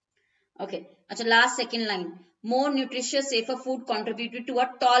okay अच्छा last second line more nutritious safer food contributed to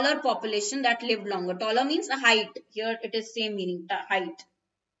a taller population that lived longer taller means a height here it is same meaning height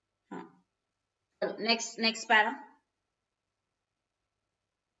हाँ next para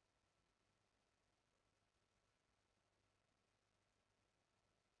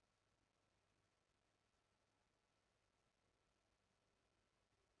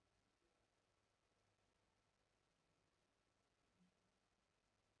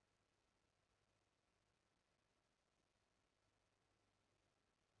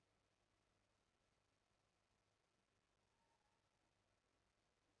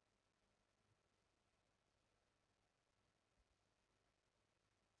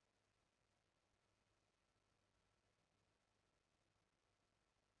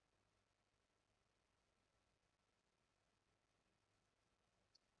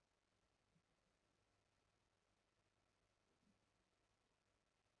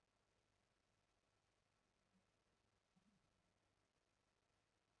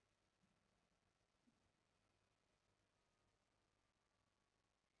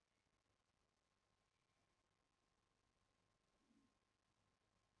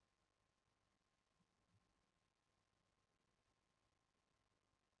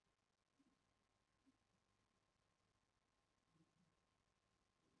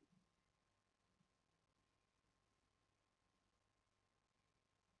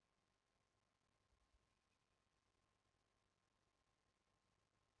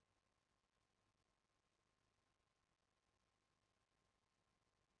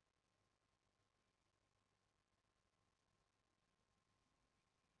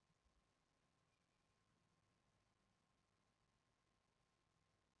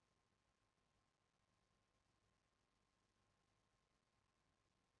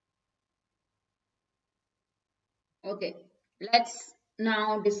Okay, let's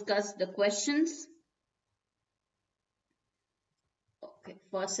now discuss the questions. Okay,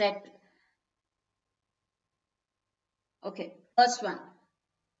 first set. Okay, first one.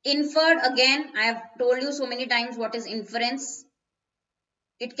 Inferred, again, I have told you so many times what is inference.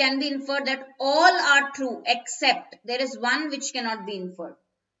 It can be inferred that all are true except there is one which cannot be inferred.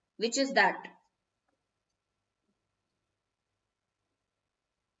 Which is that?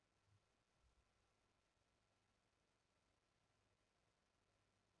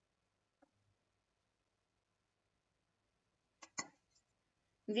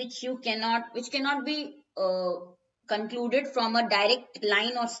 Which cannot be concluded from a direct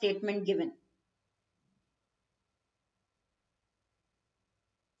line or statement given.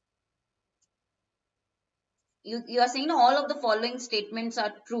 You are saying no, all of the following statements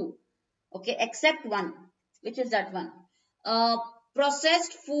are true, okay, except one. Which is that one? uh,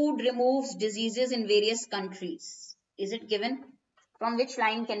 Processed food removes diseases in various countries. Is it given? From which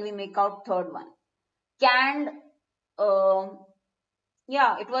line can we make out third one? Canned, uh,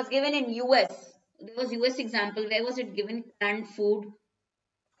 yeah, it was given in US. There was US example. Where was it given? Canned food.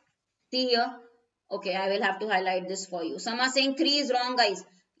 See here. Okay, I will have to highlight this for you. Some are saying 3 is wrong, guys.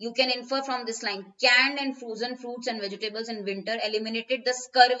 You can infer from this line. Canned and frozen fruits and vegetables in winter eliminated the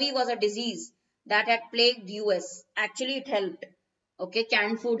scurvy was a disease that had plagued US. Actually, it helped. Okay,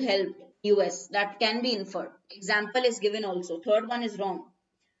 canned food helped US. That can be inferred. Example is given also. Third one is wrong.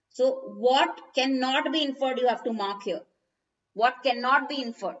 So, what cannot be inferred, you have to mark here. What cannot be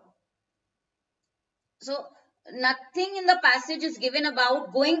inferred? So nothing in the passage is given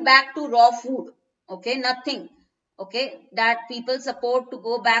about going back to raw food. Okay, nothing. Okay, that people support to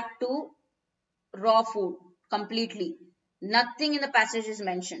go back to raw food completely. Nothing in the passage is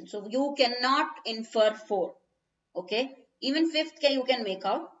mentioned. So you cannot infer 4. Okay, even 5th you can make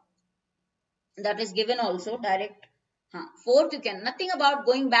out. That is given also direct. 4th you can. Nothing about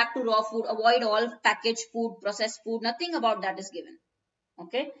going back to raw food. Avoid all packaged food, processed food. Nothing about that is given.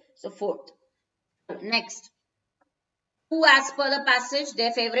 Okay, so 4th. Next. Who, as per the passage,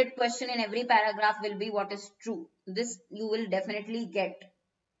 their favorite question in every paragraph will be what is true. This you will definitely get.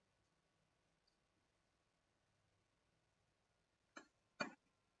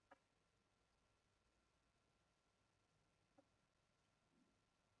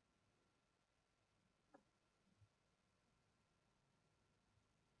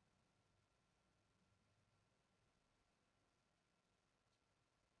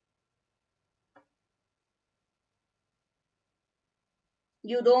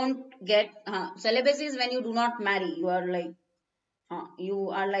 You don't get celibacy is when you do not marry. You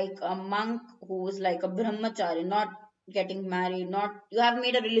are like a monk who is like a brahmachari, not getting married. Not you have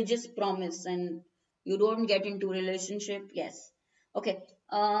made a religious promise and you don't get into relationship. Yes, okay.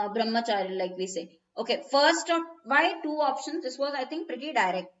 Brahmachari, like we say. Okay, first why 2 options? This was, I think, pretty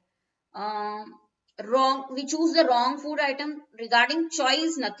direct. Um, Wrong. We choose the wrong food item. Regarding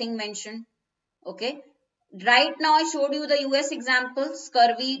choice, nothing mentioned. Okay. Right now, I showed you the US example.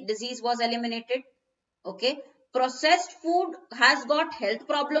 Scurvy disease was eliminated. Okay. Processed food has got health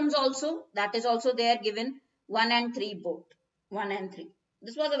problems also. That is also there given. 1 and 3 both. 1 and 3.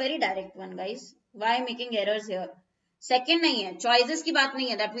 This was a very direct one, guys. Why making errors here? Second nahi hai. Choices ki baat nahi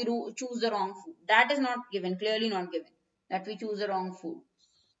hai that we choose the wrong food. That is not given. Clearly not given. That we choose the wrong food.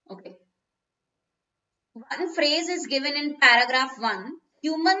 Okay. One phrase is given in paragraph 1.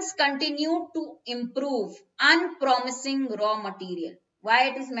 Humans continue to improve unpromising raw material. Why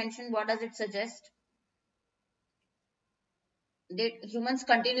it is mentioned? What does it suggest? Did humans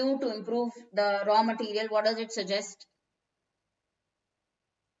continue to improve the raw material? What does it suggest?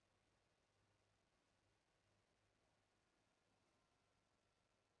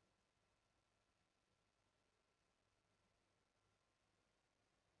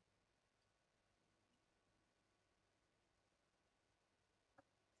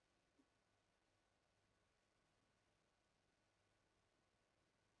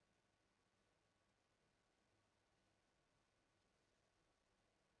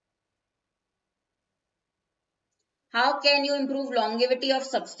 How can you improve longevity of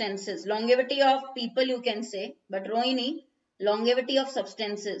substances? Longevity of people you can say, but Rohini, longevity of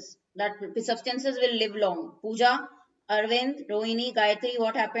substances. That substances will live long. Pooja, Arvind, Rohini, Gayatri,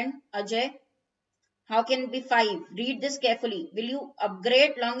 what happened? Ajay, how can it be 5? Read this carefully. Will you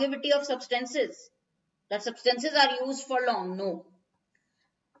upgrade longevity of substances? That substances are used for long? No.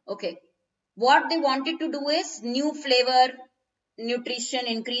 Okay. What they wanted to do is new flavor, nutrition,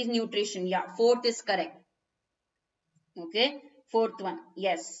 increase nutrition. Yeah, 4th is correct. Okay. 4th one.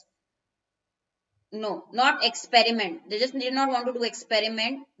 Yes. No, not experiment. They just did not want to do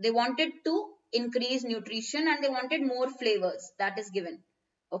experiment. They wanted to increase nutrition and they wanted more flavors. That is given.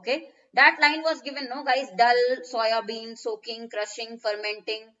 Okay. That line was given, no guys, dull, soya bean, soaking, crushing,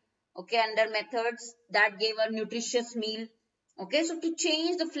 fermenting. Okay. Under methods that gave a nutritious meal. Okay. So to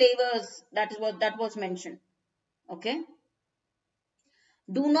change the flavors, that is what that was mentioned. Okay.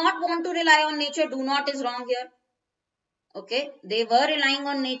 Do not want to rely on nature. Do not is wrong here. Okay. They were relying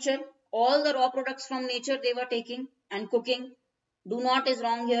on nature. All the raw products from nature they were taking and cooking. Do not is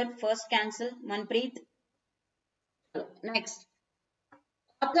wrong here. First cancel. Manpreet. Next.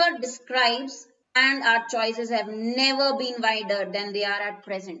 Author describes and our choices have never been wider than they are at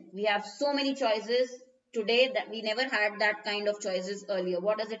present. We have so many choices today that we never had that kind of choices earlier.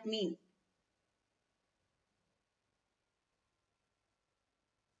 What does it mean?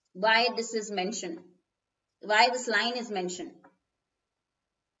 Why this is mentioned? Why this line is mentioned?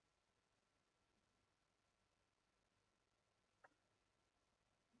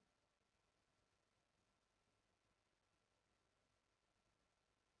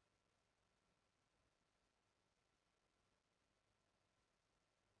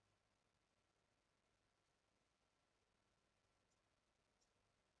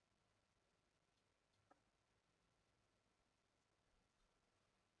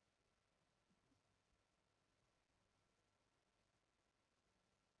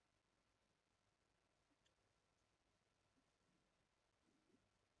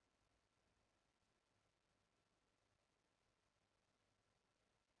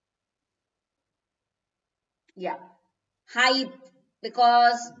 Yeah. Hype,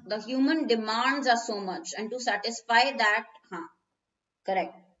 because the human demands are so much and to satisfy that,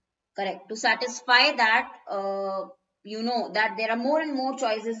 correct, correct. To satisfy that, that there are more and more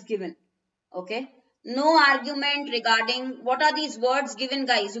choices given. Okay. No argument regarding what are these words given,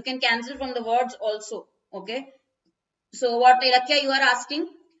 guys. You can cancel from the words also. Okay. So what Ilakya you are asking?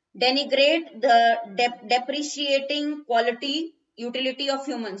 Denigrate the depreciating quality utility of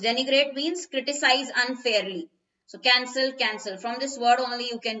humans. Denigrate means criticize unfairly. So cancel, cancel. From this word only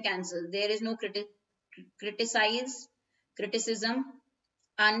you can cancel. There is no criticize, criticism,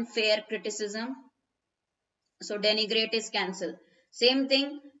 unfair criticism. So denigrate is cancel. Same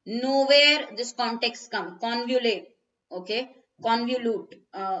thing. Nowhere this context come. Convolute. Okay. Convolute.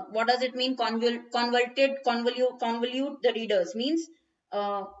 What does it mean? Convolute the readers means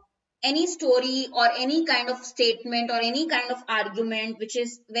uh, any story or any kind of statement or any kind of argument which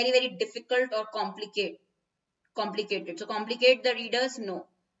is very very difficult or complicated. So complicate the readers? No,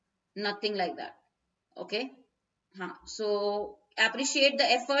 nothing like that. Okay. So appreciate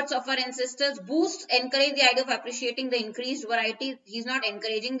the efforts of our ancestors. Boost, encourage the idea of appreciating the increased variety. He's not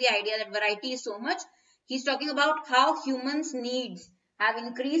encouraging the idea that variety is so much. He's talking about how humans' needs have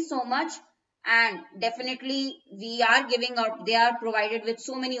increased so much, and definitely we are giving out, they are provided with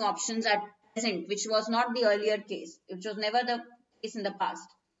so many options at present, which was not the earlier case, which was never the case in the past.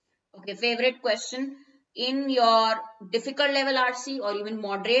 Okay, favorite question. In your difficult level RC or even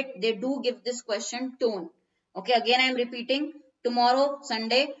moderate, they do give this question tone. Okay, again I am repeating, tomorrow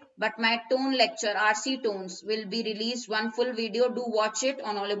Sunday, but my tone lecture RC tones will be released, one full video. Do watch it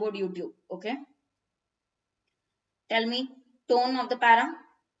on Oliveboard YouTube. Okay, tell me tone of the para.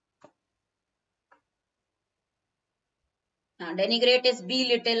 Denigrate is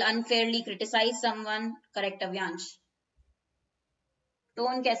belittle, unfairly criticize someone. Correct, Avyansh.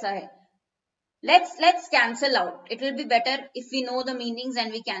 Tone कैसा है? Let's cancel out. It will be better if we know the meanings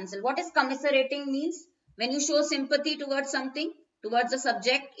and we cancel. What is commiserating means? When you show sympathy towards something, towards the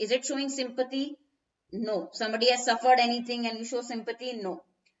subject, is it showing sympathy? No. Somebody has suffered anything and you show sympathy? No.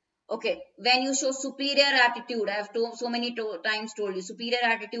 Okay. When you show superior attitude, I have so many times told you, superior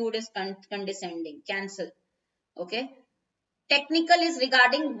attitude is condescending. Cancel. Okay. Technical is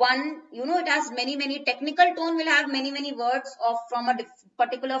regarding one, it has many technical tone will have many words of from a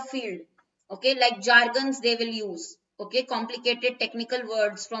particular field. Okay, like jargons they will use. Okay, complicated technical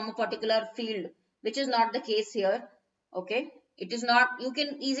words from a particular field, which is not the case here. Okay, it is not, you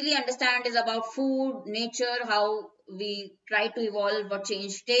can easily understand, is about food, nature, how we try to evolve or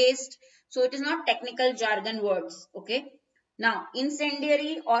change taste. So it is not technical jargon words. Okay, now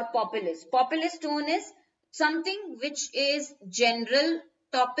incendiary or populist. Populist tone is something which is general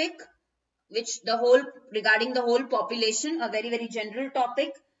topic, which the whole, regarding the whole population, a very general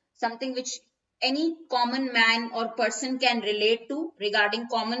topic, something which any common man or person can relate to, regarding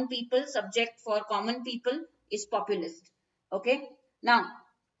common people, subject for common people, is populist. Okay, now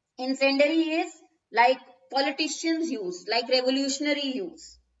incendiary is like politicians use, like revolutionary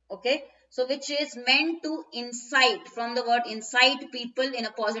use. Okay, so which is meant to incite, from the word incite people in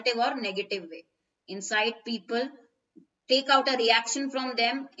a positive or negative way. Incite people, take out a reaction from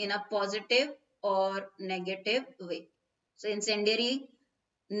them in a positive or negative way. So incendiary,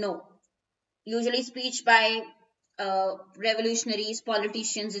 no. Usually speech by revolutionaries,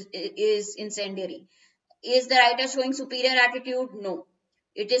 politicians is incendiary. Is the writer showing superior attitude? No.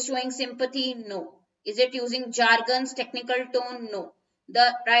 It is showing sympathy? No. Is it using jargons, technical tone? No.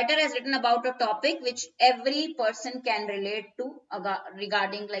 The writer has written about a topic which every person can relate to,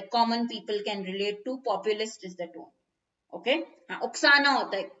 regarding like common people can relate to. Populist is the tone. Okay. उकसाना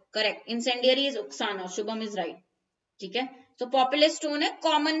होता है. Correct. Incendiary is उकसाना. Shubham is right. ठीक है. So populist tone है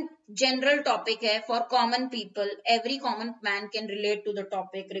common general topic है for common people. Every common man can relate to the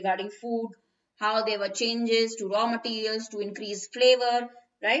topic regarding food, how there were changes to raw materials to increase flavor,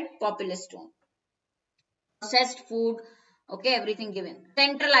 right? Populist tone. Processed food, okay, everything given.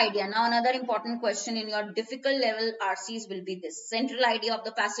 Central idea. Now another important question in your difficult level RCs will be this. Central idea of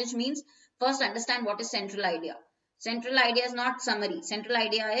the passage means, first understand what is central idea. Central idea is not summary. Central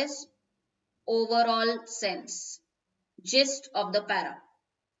idea is overall sense, gist of the para.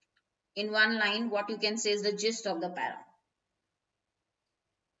 In one line, what you can say is the gist of the para.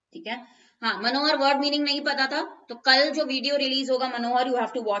 ठीक है. हाँ, मनोहर word meaning नहीं पता था तो कल जो video release होगा मनोहर, you have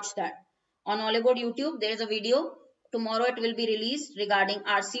to watch that on Oliveboard YouTube. There is a video. Tomorrow it will be released regarding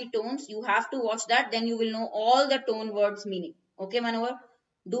RC tones. You have to watch that. Then you will know all the tone words meaning. Okay, Manohar?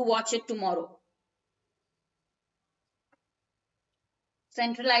 Do watch it tomorrow.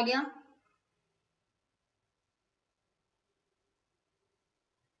 Central idea?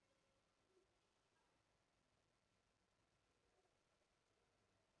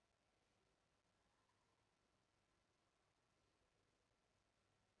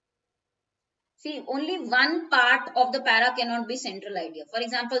 See, only one part of the para cannot be central idea. For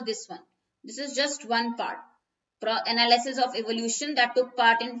example, this one. This is just one part. Analysis of evolution that took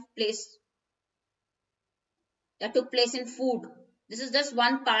place in food. This is just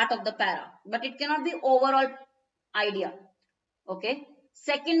one part of the para, but it cannot be overall idea. Okay.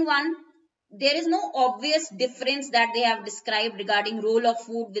 Second one, there is no obvious difference that they have described regarding role of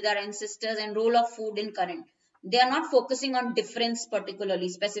food with our ancestors and role of food in current. They are not focusing on difference particularly,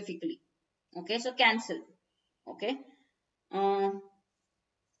 specifically. Okay, so cancel. Okay.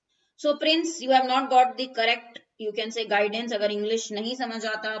 So Prince, you have not got the correct, you can say, guidance. अगर English नहीं समझ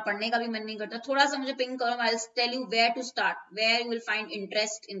आता, पढ़ने का भी मन नहीं करता, थोड़ा सा मुझे ping करो. I'll tell you where to start, where you will find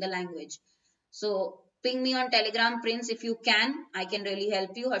interest in the language. So ping me on Telegram, Prince, if you can. I can really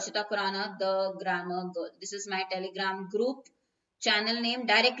help you. Harshita Khurana, the grammar girl. This is my Telegram group channel name.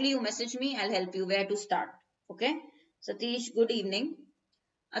 Directly you message me. I'll help you where to start. Okay. Satish, good evening.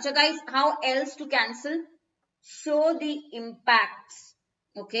 Acha guys, how else to cancel? Show the impacts,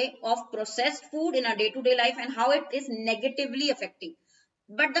 okay, of processed food in our day-to-day life and how it is negatively affecting.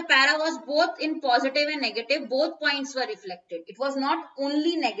 But the para was both in positive and negative. Both points were reflected. It was not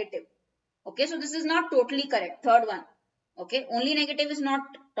only negative. Okay, so this is not totally correct. Third one. Okay, only negative is not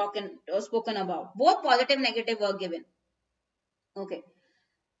spoken about. Both positive and negative were given. Okay.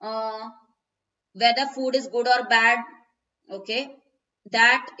 Whether food is good or bad. Okay.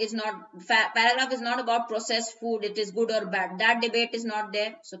 That is not, paragraph is not about processed food, it is good or bad. That debate is not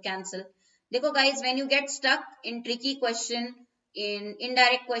there, so cancel. Dekho guys, when you get stuck in tricky question, in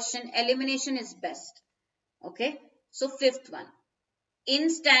indirect question, elimination is best. Okay, so fifth one,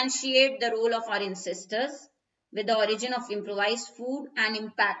 instantiate the role of our ancestors with the origin of improvised food and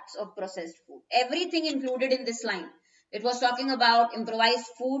impacts of processed food. Everything included in this line. It was talking about improvised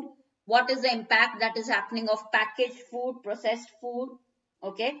food. What is the impact that is happening of packaged food, processed food?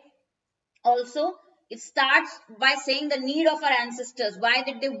 Okay. Also, it starts by saying the need of our ancestors. Why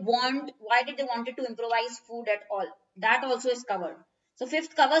did they wanted to improvise food at all? That also is covered. So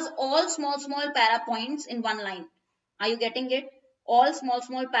fifth covers all small para points in one line. Are you getting it? All small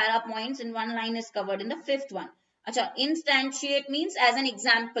para points in one line is covered in the fifth one. Acha, instantiate means as an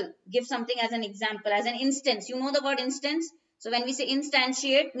example. Give something as an example, as an instance. You know the word instance? So when we say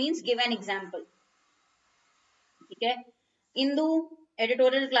instantiate means give an example. Okay. Indu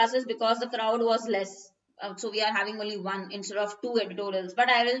editorial classes because the crowd was less. So we are having only one instead of two editorials. But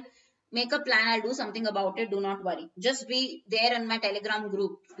I will make a plan. I'll do something about it. Do not worry. Just be there in my Telegram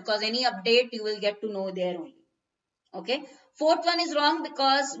group because any update you will get to know there only. Okay. Fourth one is wrong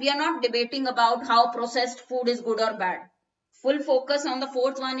because we are not debating about how processed food is good or bad. Full focus on the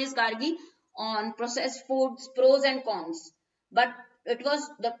fourth one is Gargi on processed foods, pros and cons. But it was,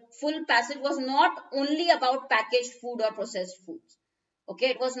 the full passage was not only about packaged food or processed foods. Okay,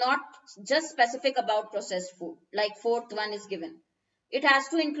 it was not just specific about processed food like fourth one is given. It has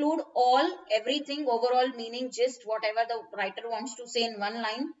to include everything, overall meaning, gist, whatever the writer wants to say in one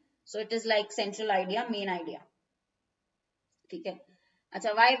line. So it is like central idea, main idea. Okay.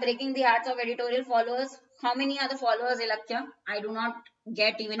 Acha, why breaking the hearts of editorial followers? How many are the followers, Ilakya? I do not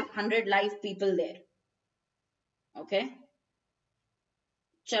get even 100 live people there. Okay.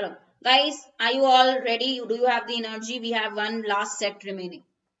 Chalo. Guys, are you all ready? Do you have the energy? We have one last set remaining.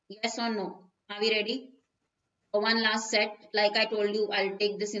 Yes or no? Are we ready? For one last set, like I told you, I'll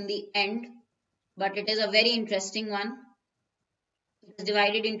take this in the end, but it is a very interesting one. It is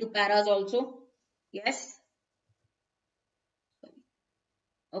divided into paras also. Yes?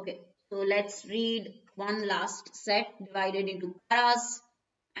 Okay. So let's read one last set divided into paras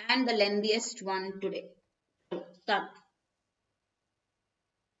and the lengthiest one today. So start.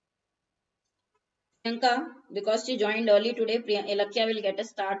 Priyanka, because she joined early today, Ilakya will get a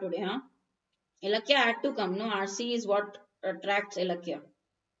star today, huh? Ilakya had to come, no? RC is what attracts Ilakya.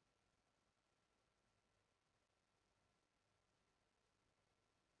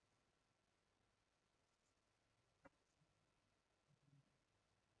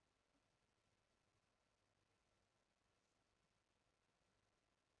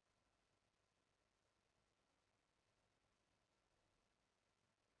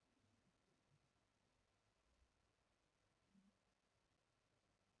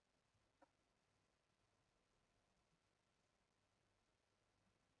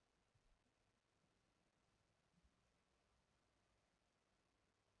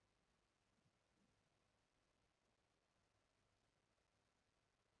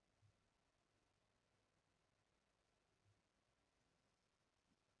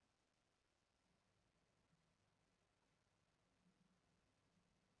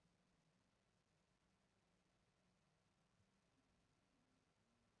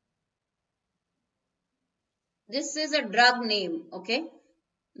 This is a drug name, okay?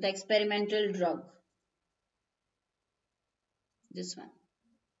 The experimental drug. This one.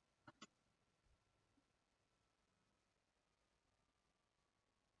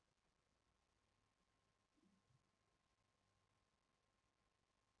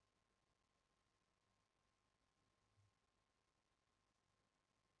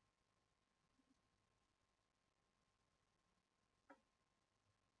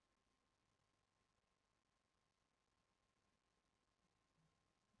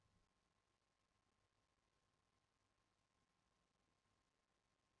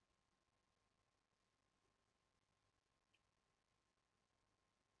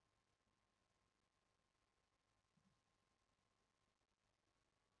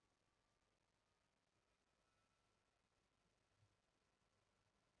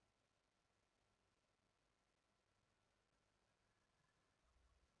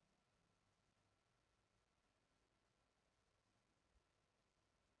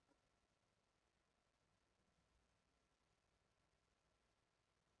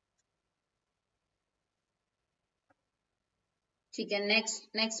 ठीक है,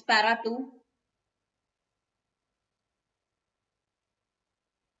 next para 2.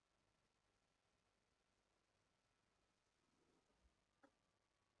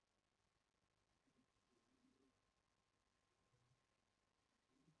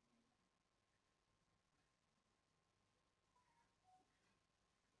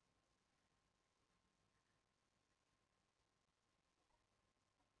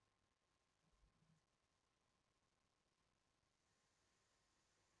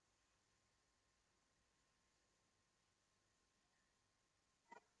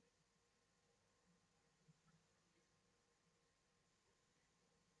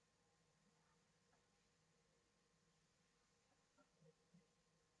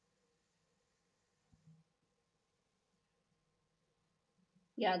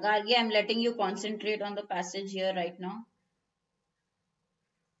 Yeah, Gargi, I'm letting you concentrate on the passage here right now.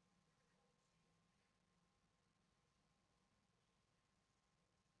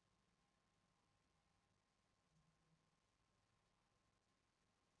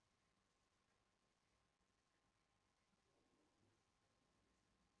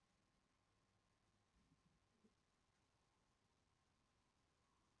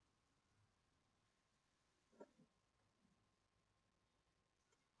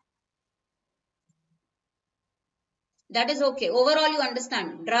 That is okay. Overall, you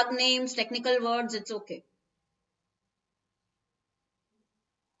understand. Drug names, technical words, it's okay.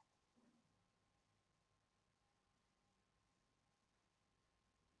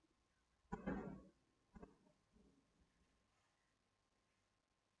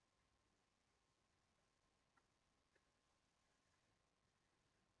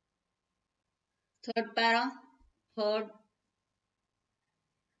 Third para. Third.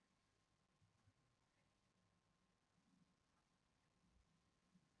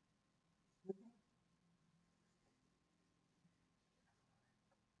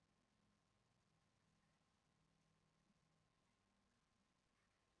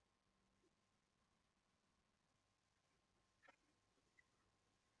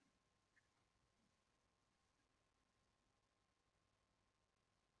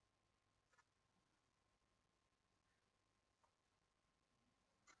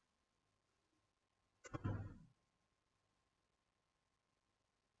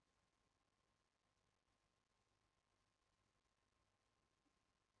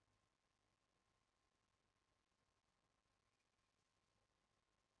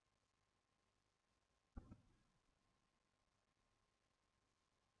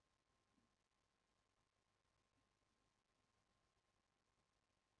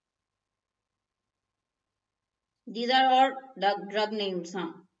 These are all drug names,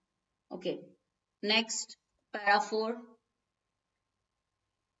 huh? Okay. Next, para 4.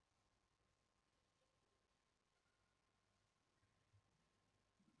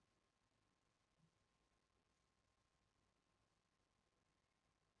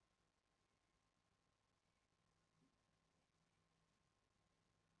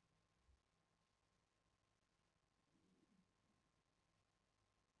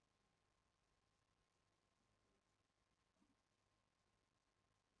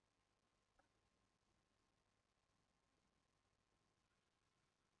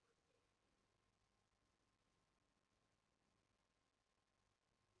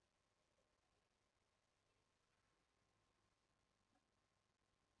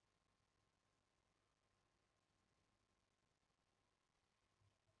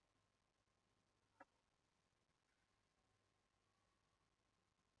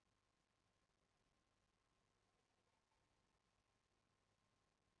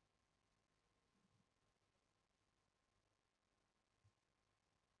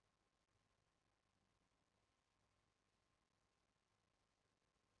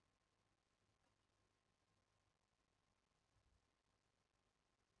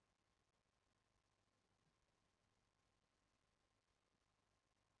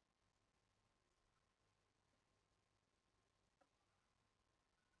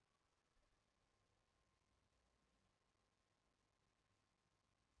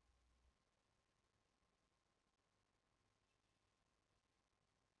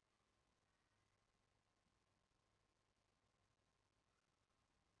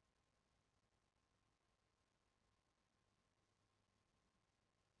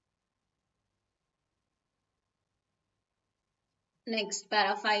 Next,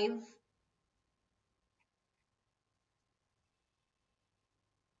 para 5.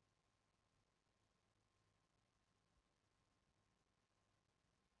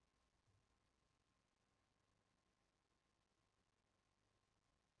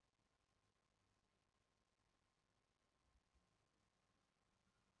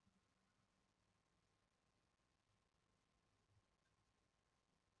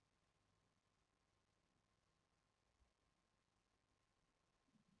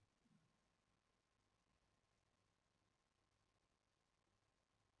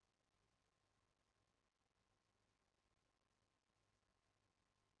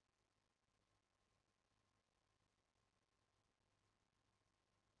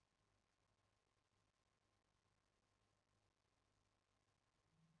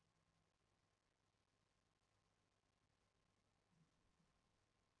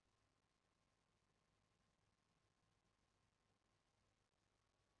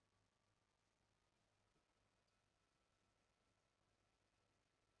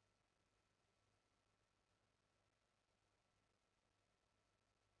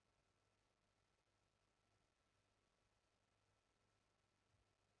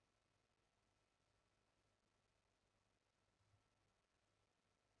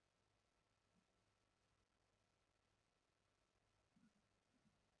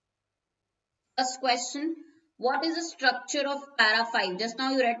 First question, what is the structure of para 5? Just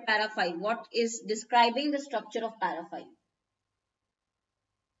now you read para 5. What is describing the structure of para 5?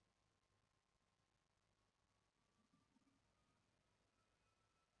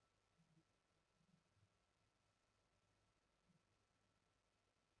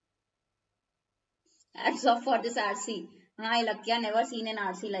 Hats off for this RC. Hi, Lakya, never seen an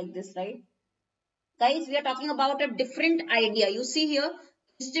RC like this, right? Guys, we are talking about a different idea. You see here,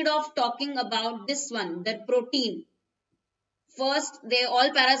 instead of talking about this one, the protein, first they all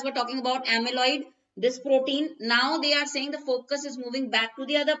paras were talking about amyloid, this protein. Now they are saying the focus is moving back to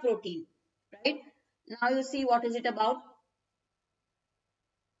the other protein, right? Now you see what is it about.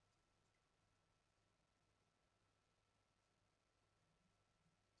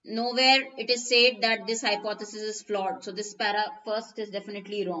 Nowhere it is said that this hypothesis is flawed. So this para first is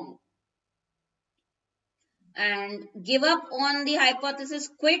definitely wrong. And give up on the hypothesis,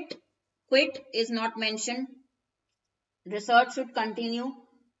 quit is not mentioned. Research should continue.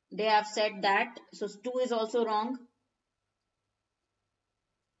 They have said that. So 2 is also wrong.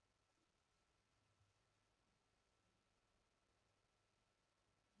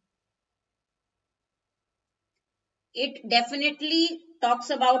 It definitely talks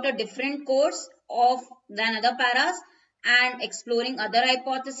about a different course of than other paras and exploring other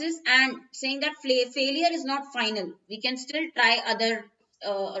hypotheses and saying that failure is not final. We can still try other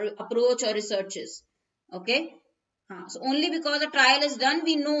approach or researches. Okay. So only because a trial is done,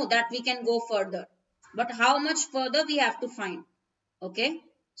 we know that we can go further. But how much further we have to find. Okay.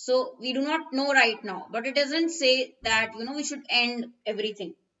 So we do not know right now, but it doesn't say that, we should end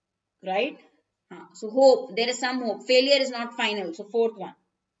everything, right? So hope, there is some hope. Failure is not final. So fourth one.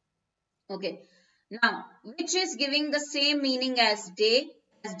 Okay. Now, which is giving the same meaning as day,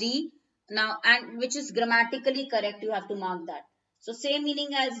 as D. Now, and which is grammatically correct. You have to mark that. So same meaning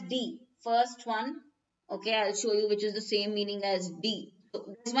as D. First one. Okay, I'll show you which is the same meaning as D. So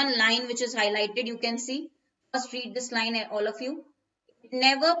there's one line which is highlighted. You can see. First read this line, all of you. It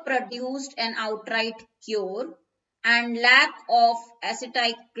never produced an outright cure, and lack of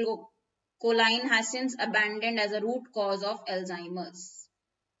acetylcholine has since abandoned as a root cause of Alzheimer's.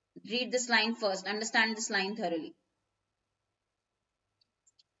 Read this line first. Understand this line thoroughly.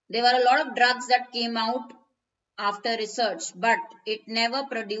 There were a lot of drugs that came out after research, but it never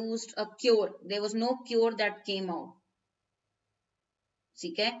produced a cure. There was no cure that came out.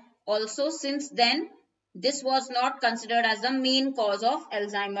 Okay. Also, since then, this was not considered as the main cause of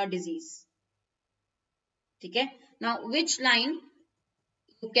Alzheimer's disease. Okay. Now, which line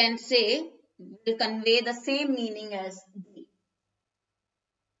you can say will convey the same meaning as D?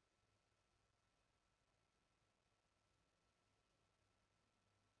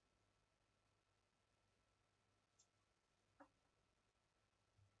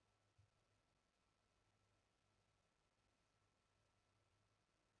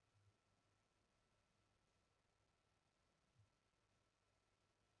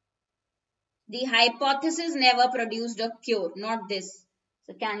 The hypothesis never produced a cure, not this.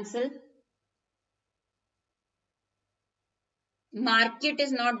 So cancel. Market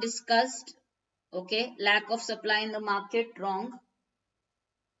is not discussed. Okay. Lack of supply in the market, wrong.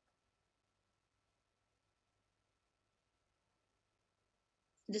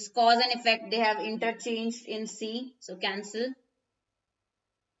 This cause and effect they have interchanged in C. So cancel.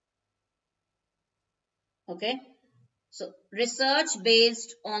 Okay. So research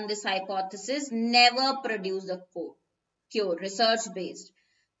based on this hypothesis never produced a cure. Research based.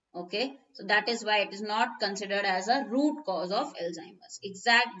 Okay. So that is why it is not considered as a root cause of Alzheimer's.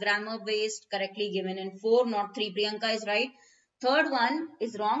 Exact grammar based, correctly given in 4, not 3. Priyanka is right. Third one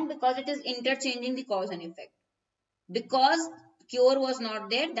is wrong because it is interchanging the cause and effect. Because cure was not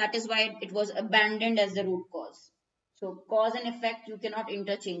there, that is why it was abandoned as the root cause. So cause and effect you cannot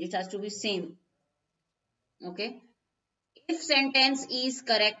interchange. It has to be same. Okay. If sentence E is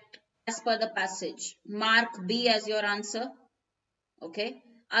correct as per the passage, mark B as your answer. Okay.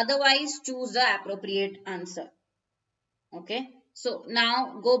 Otherwise, choose the appropriate answer. Okay. So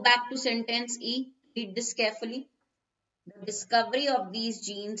now go back to sentence E. Read this carefully. The discovery of these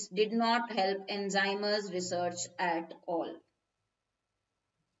genes did not help Alzheimer's research at all.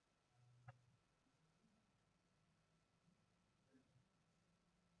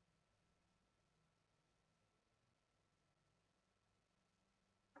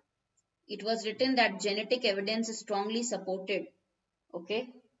 It was written that genetic evidence is strongly supported. Okay.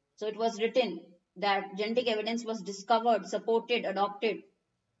 So it was written that genetic evidence was discovered, supported, adopted.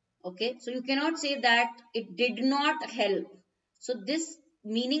 Okay. So you cannot say that it did not help. So this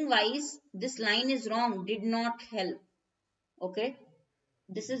meaning wise, this line is wrong. Did not help. Okay.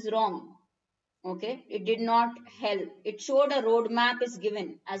 This is wrong. Okay. It did not help. It showed a roadmap is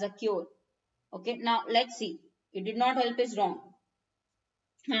given as a cure. Okay. Now let's see. It did not help is wrong.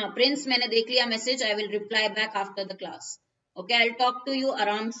 हाँ Prince मैंने देख लिया message I will reply back after the class okay I talk to you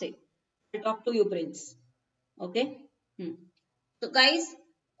आराम से I talk to you Prince okay so guys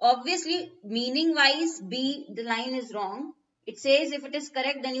obviously meaning wise B the line is wrong. It says if it is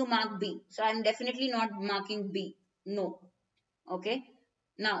correct then you mark B, so I'm definitely not marking B. No. Okay.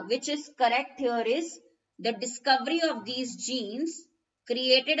 Now which is correct here is the discovery of these genes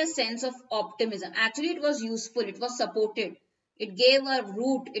created a sense of optimism. Actually it was useful, it was supported. It gave a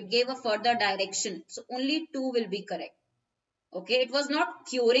route, it gave a further direction. So only 2 will be correct. Okay, it was not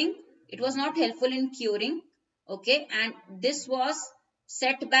curing, it was not helpful in curing. Okay, and this was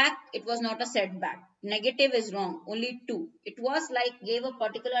setback, it was not a setback. Negative is wrong, only 2. It was like gave a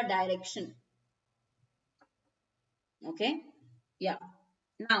particular direction. Okay, yeah.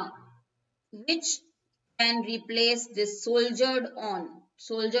 Now, which can replace this soldiered on?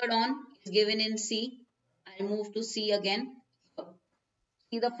 Soldiered on is given in C. I'll move to C again.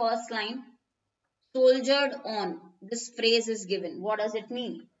 See the first line, soldiered on. This phrase is given. What does it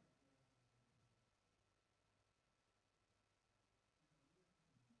mean?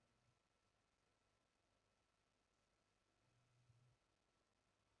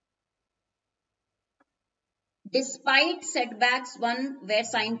 Despite setbacks, one where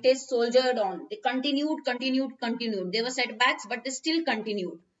scientists soldiered on. They continued. There were setbacks, but they still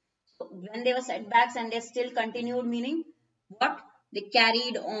continued. So when there were setbacks and they still continued, meaning what? They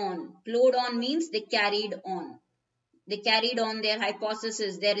carried on. Plowed on means they carried on. They carried on their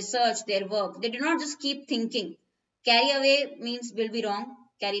hypothesis, their research, their work. They did not just keep thinking. Carry away means will be wrong.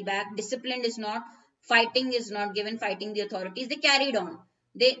 Carry back. Disciplined is not. Fighting is not given. Fighting the authorities. They carried on.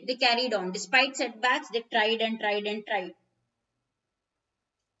 They carried on. Despite setbacks, they tried and tried and tried.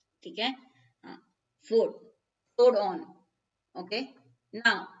 Okay. Flowed. Flowed on. Okay.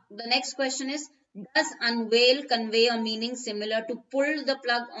 Now, the next question is, does unveil convey a meaning similar to pull the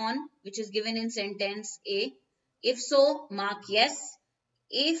plug on, which is given in sentence A? If so, mark yes.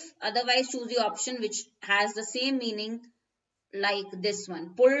 If otherwise, choose the option which has the same meaning like this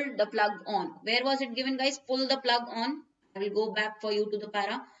one. Pull the plug on. Where was it given, guys? Pull the plug on. I will go back for you to the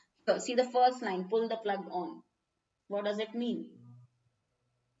para. So, see the first line, pull the plug on. What does it mean?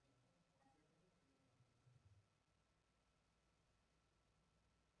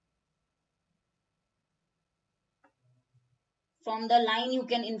 From the line, you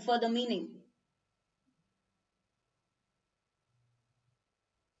can infer the meaning.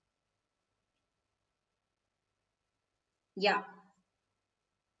 Yeah.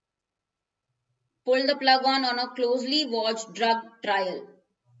 Pull the plug on a closely watched drug trial.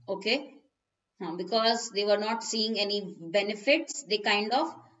 Okay. Because they were not seeing any benefits, they kind of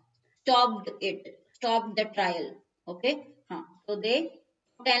stopped the trial. Okay. So they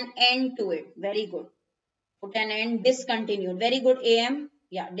put an end to it. Very good. Put an end, discontinued. Very good, AM.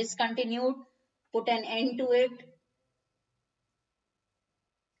 Yeah, discontinued. Put an end to it.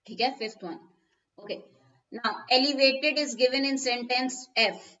 Okay, fifth one. Okay. Now, elevated is given in sentence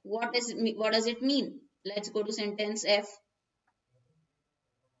F. What does it mean? Let's go to sentence F.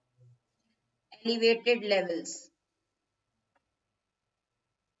 Elevated levels.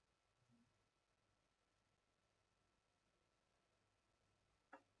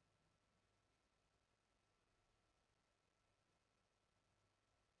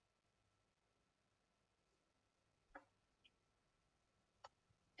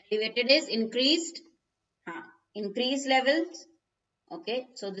 Elevated is increased. Increased levels. Okay,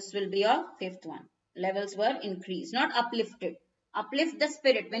 so this will be your fifth one. Levels were increased, not uplifted. Uplift the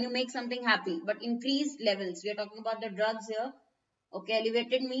spirit when you make something happy, but increased levels. We are talking about the drugs here. Okay,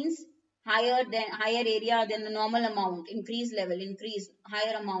 elevated means higher area than the normal amount. Increased level, increased,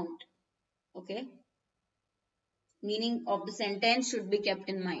 higher amount. Okay, meaning of the sentence should be kept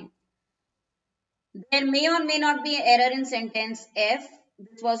in mind. There may or may not be an error in sentence F.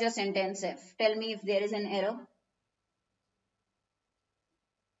 This was your sentence F. Tell me if there is an error.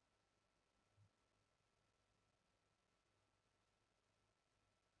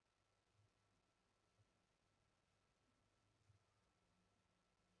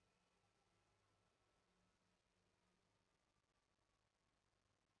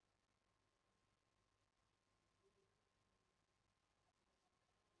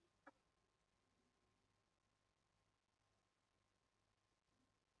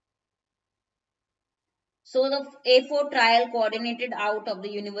 So the A4 trial coordinated out of the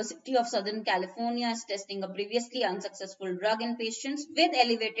University of Southern California is testing a previously unsuccessful drug in patients with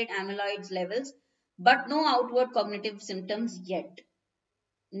elevated amyloid levels, but no outward cognitive symptoms yet.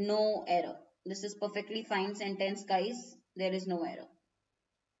 No error. This is perfectly fine sentence, guys. There is no error.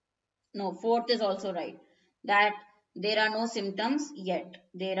 No, fourth is also right. That there are no symptoms yet.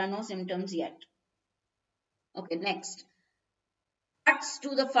 There are no symptoms yet. Okay, next. Cuts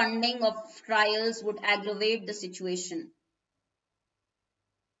to the funding of trials would aggravate the situation.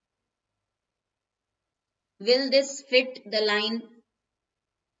 Will this fit the line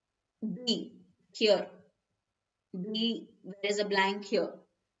B here? B, there is a blank here.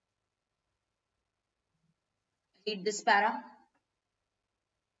 Read this para.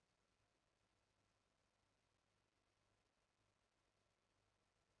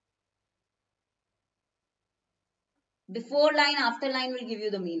 Before line, after line will give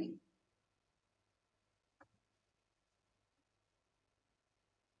you the meaning.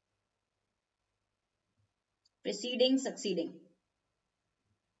 Preceding, succeeding.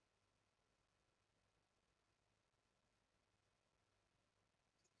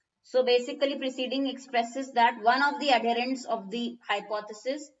 So basically preceding expresses that one of the adherents of the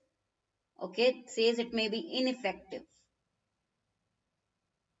hypothesis, okay, says it may be ineffective.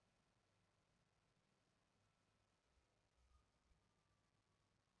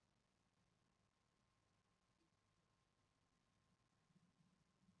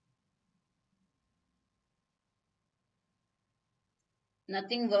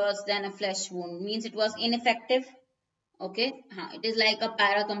 Nothing worse than a flesh wound. Means it was ineffective. Okay. It is like a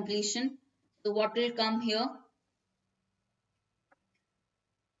para completion. So what will come here?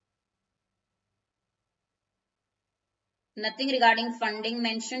 Nothing regarding funding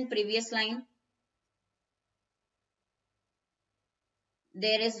mentioned, previous line.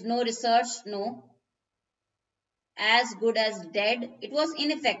 There is no research, no. As good as dead, it was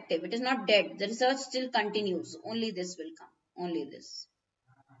ineffective. It is not dead. The research still continues. Only this will come. Only this.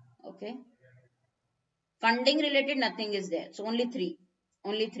 Okay. Funding related, nothing is there. So only three.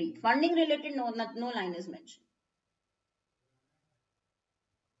 Only three. Funding related, no line is mentioned.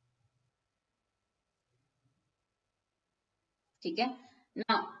 Okay.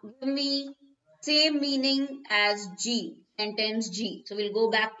 Now, give me same meaning as G, sentence G. So we'll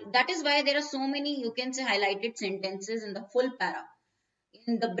go back. That is why there are so many, you can say, highlighted sentences in the full para.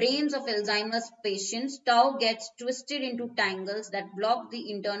 In the brains of Alzheimer's patients, tau gets twisted into tangles that block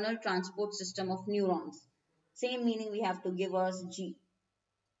the internal transport system of neurons. Same meaning we have to give us G.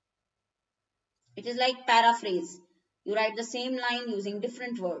 It is like paraphrase. You write the same line using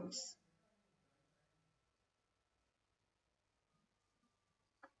different words.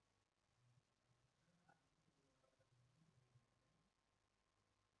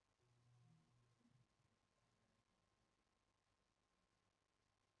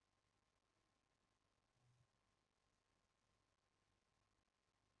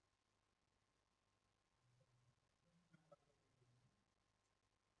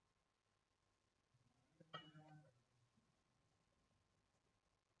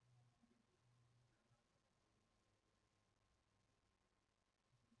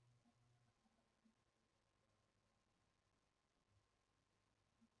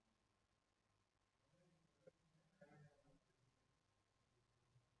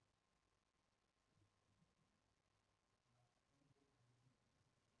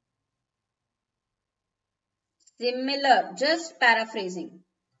 Similar, just paraphrasing.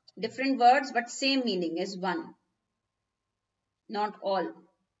 Different words but same meaning is one, not all.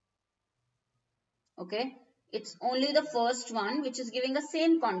 Okay, it's only the first one which is giving a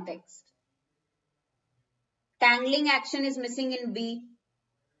same context. Tangling action is missing in B.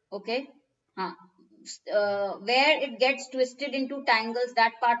 Okay, where it gets twisted into tangles,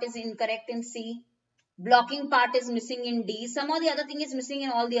 that part is incorrect in C. Blocking part is missing in D. Some or the other thing is missing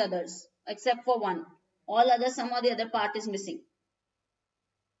in all the others except for one. All other, some or the other part is missing.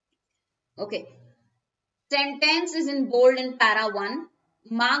 Okay, sentence is in bold in para 1.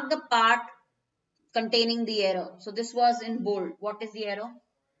 Mark the part containing the error. So this was in bold. What is the error?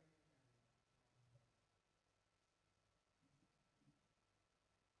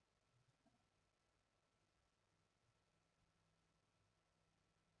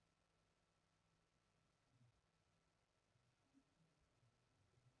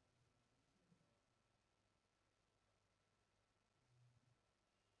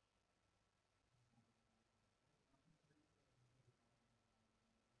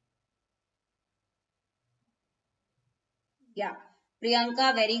 Yeah.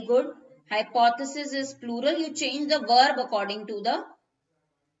 Priyanka, very good. Hypothesis is plural. You change the verb according to the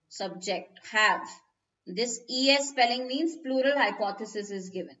subject. Have. This ES spelling means plural hypothesis is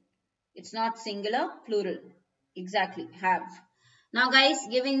given. It's not singular, plural. Exactly. Have. Now, guys,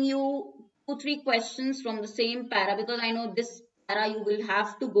 giving you 2-3 questions from the same para because I know this para you will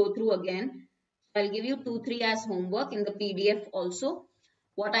have to go through again. I'll give you 2-3 as homework in the PDF also.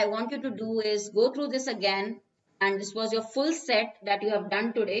 What I want you to do is go through this again, and this was your full set that you have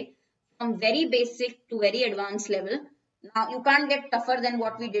done today from very basic to very advanced level. Now you can't get tougher than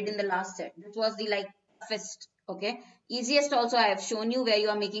what we did in the last set. This was the like toughest. Okay, easiest also I have shown you where you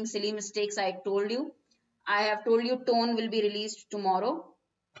are making silly mistakes. I told you. I have told you tone will be released tomorrow.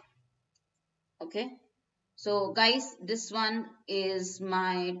 Okay. So guys, this one is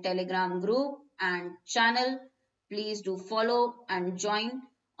my Telegram group and channel. Please do follow and join.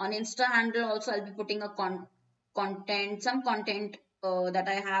 On Insta handle also I'll be putting a some content that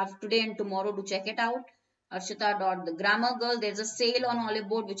I have today and tomorrow to check it out. Harshita the grammar girl. There's a sale on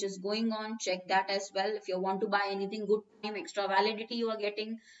Oliveboard which is going on. Check that as well. If you want to buy anything, good time, extra validity you are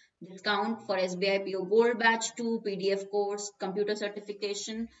getting. Discount for SBI PO Gold Batch 2, PDF course, computer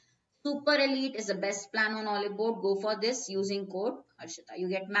certification. Super Elite is the best plan on Oliveboard. Go for this using code Harshita. You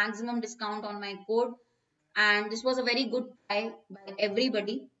get maximum discount on my code. And this was a very good try by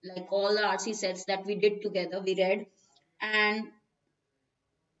everybody, like all the RC sets that we did together, we read. And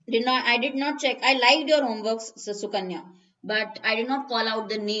I did not check. I liked your homeworks, Sukanya, but I did not call out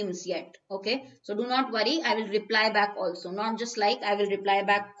the names yet. Okay. So do not worry. I will reply back also. Not just like, I will reply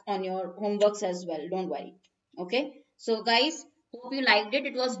back on your homeworks as well. Don't worry. Okay. So guys, hope you liked it.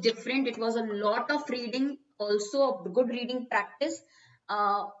 It was different. It was a lot of reading, also a good reading practice.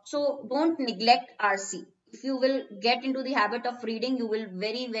 So don't neglect RC. if you will get into the habit of reading, you will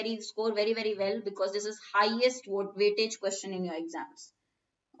score very well, because this is highest weightage question in your exams.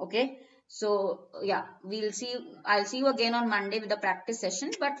 Okay, so yeah, I'll see you again on Monday with the practice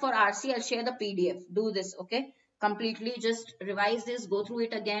session. But for RC, I'll share the PDF. Do this, okay? Completely just revise this, go through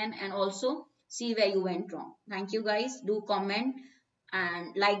it again, and also see where you went wrong. Thank you guys. Do comment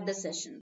and like the session.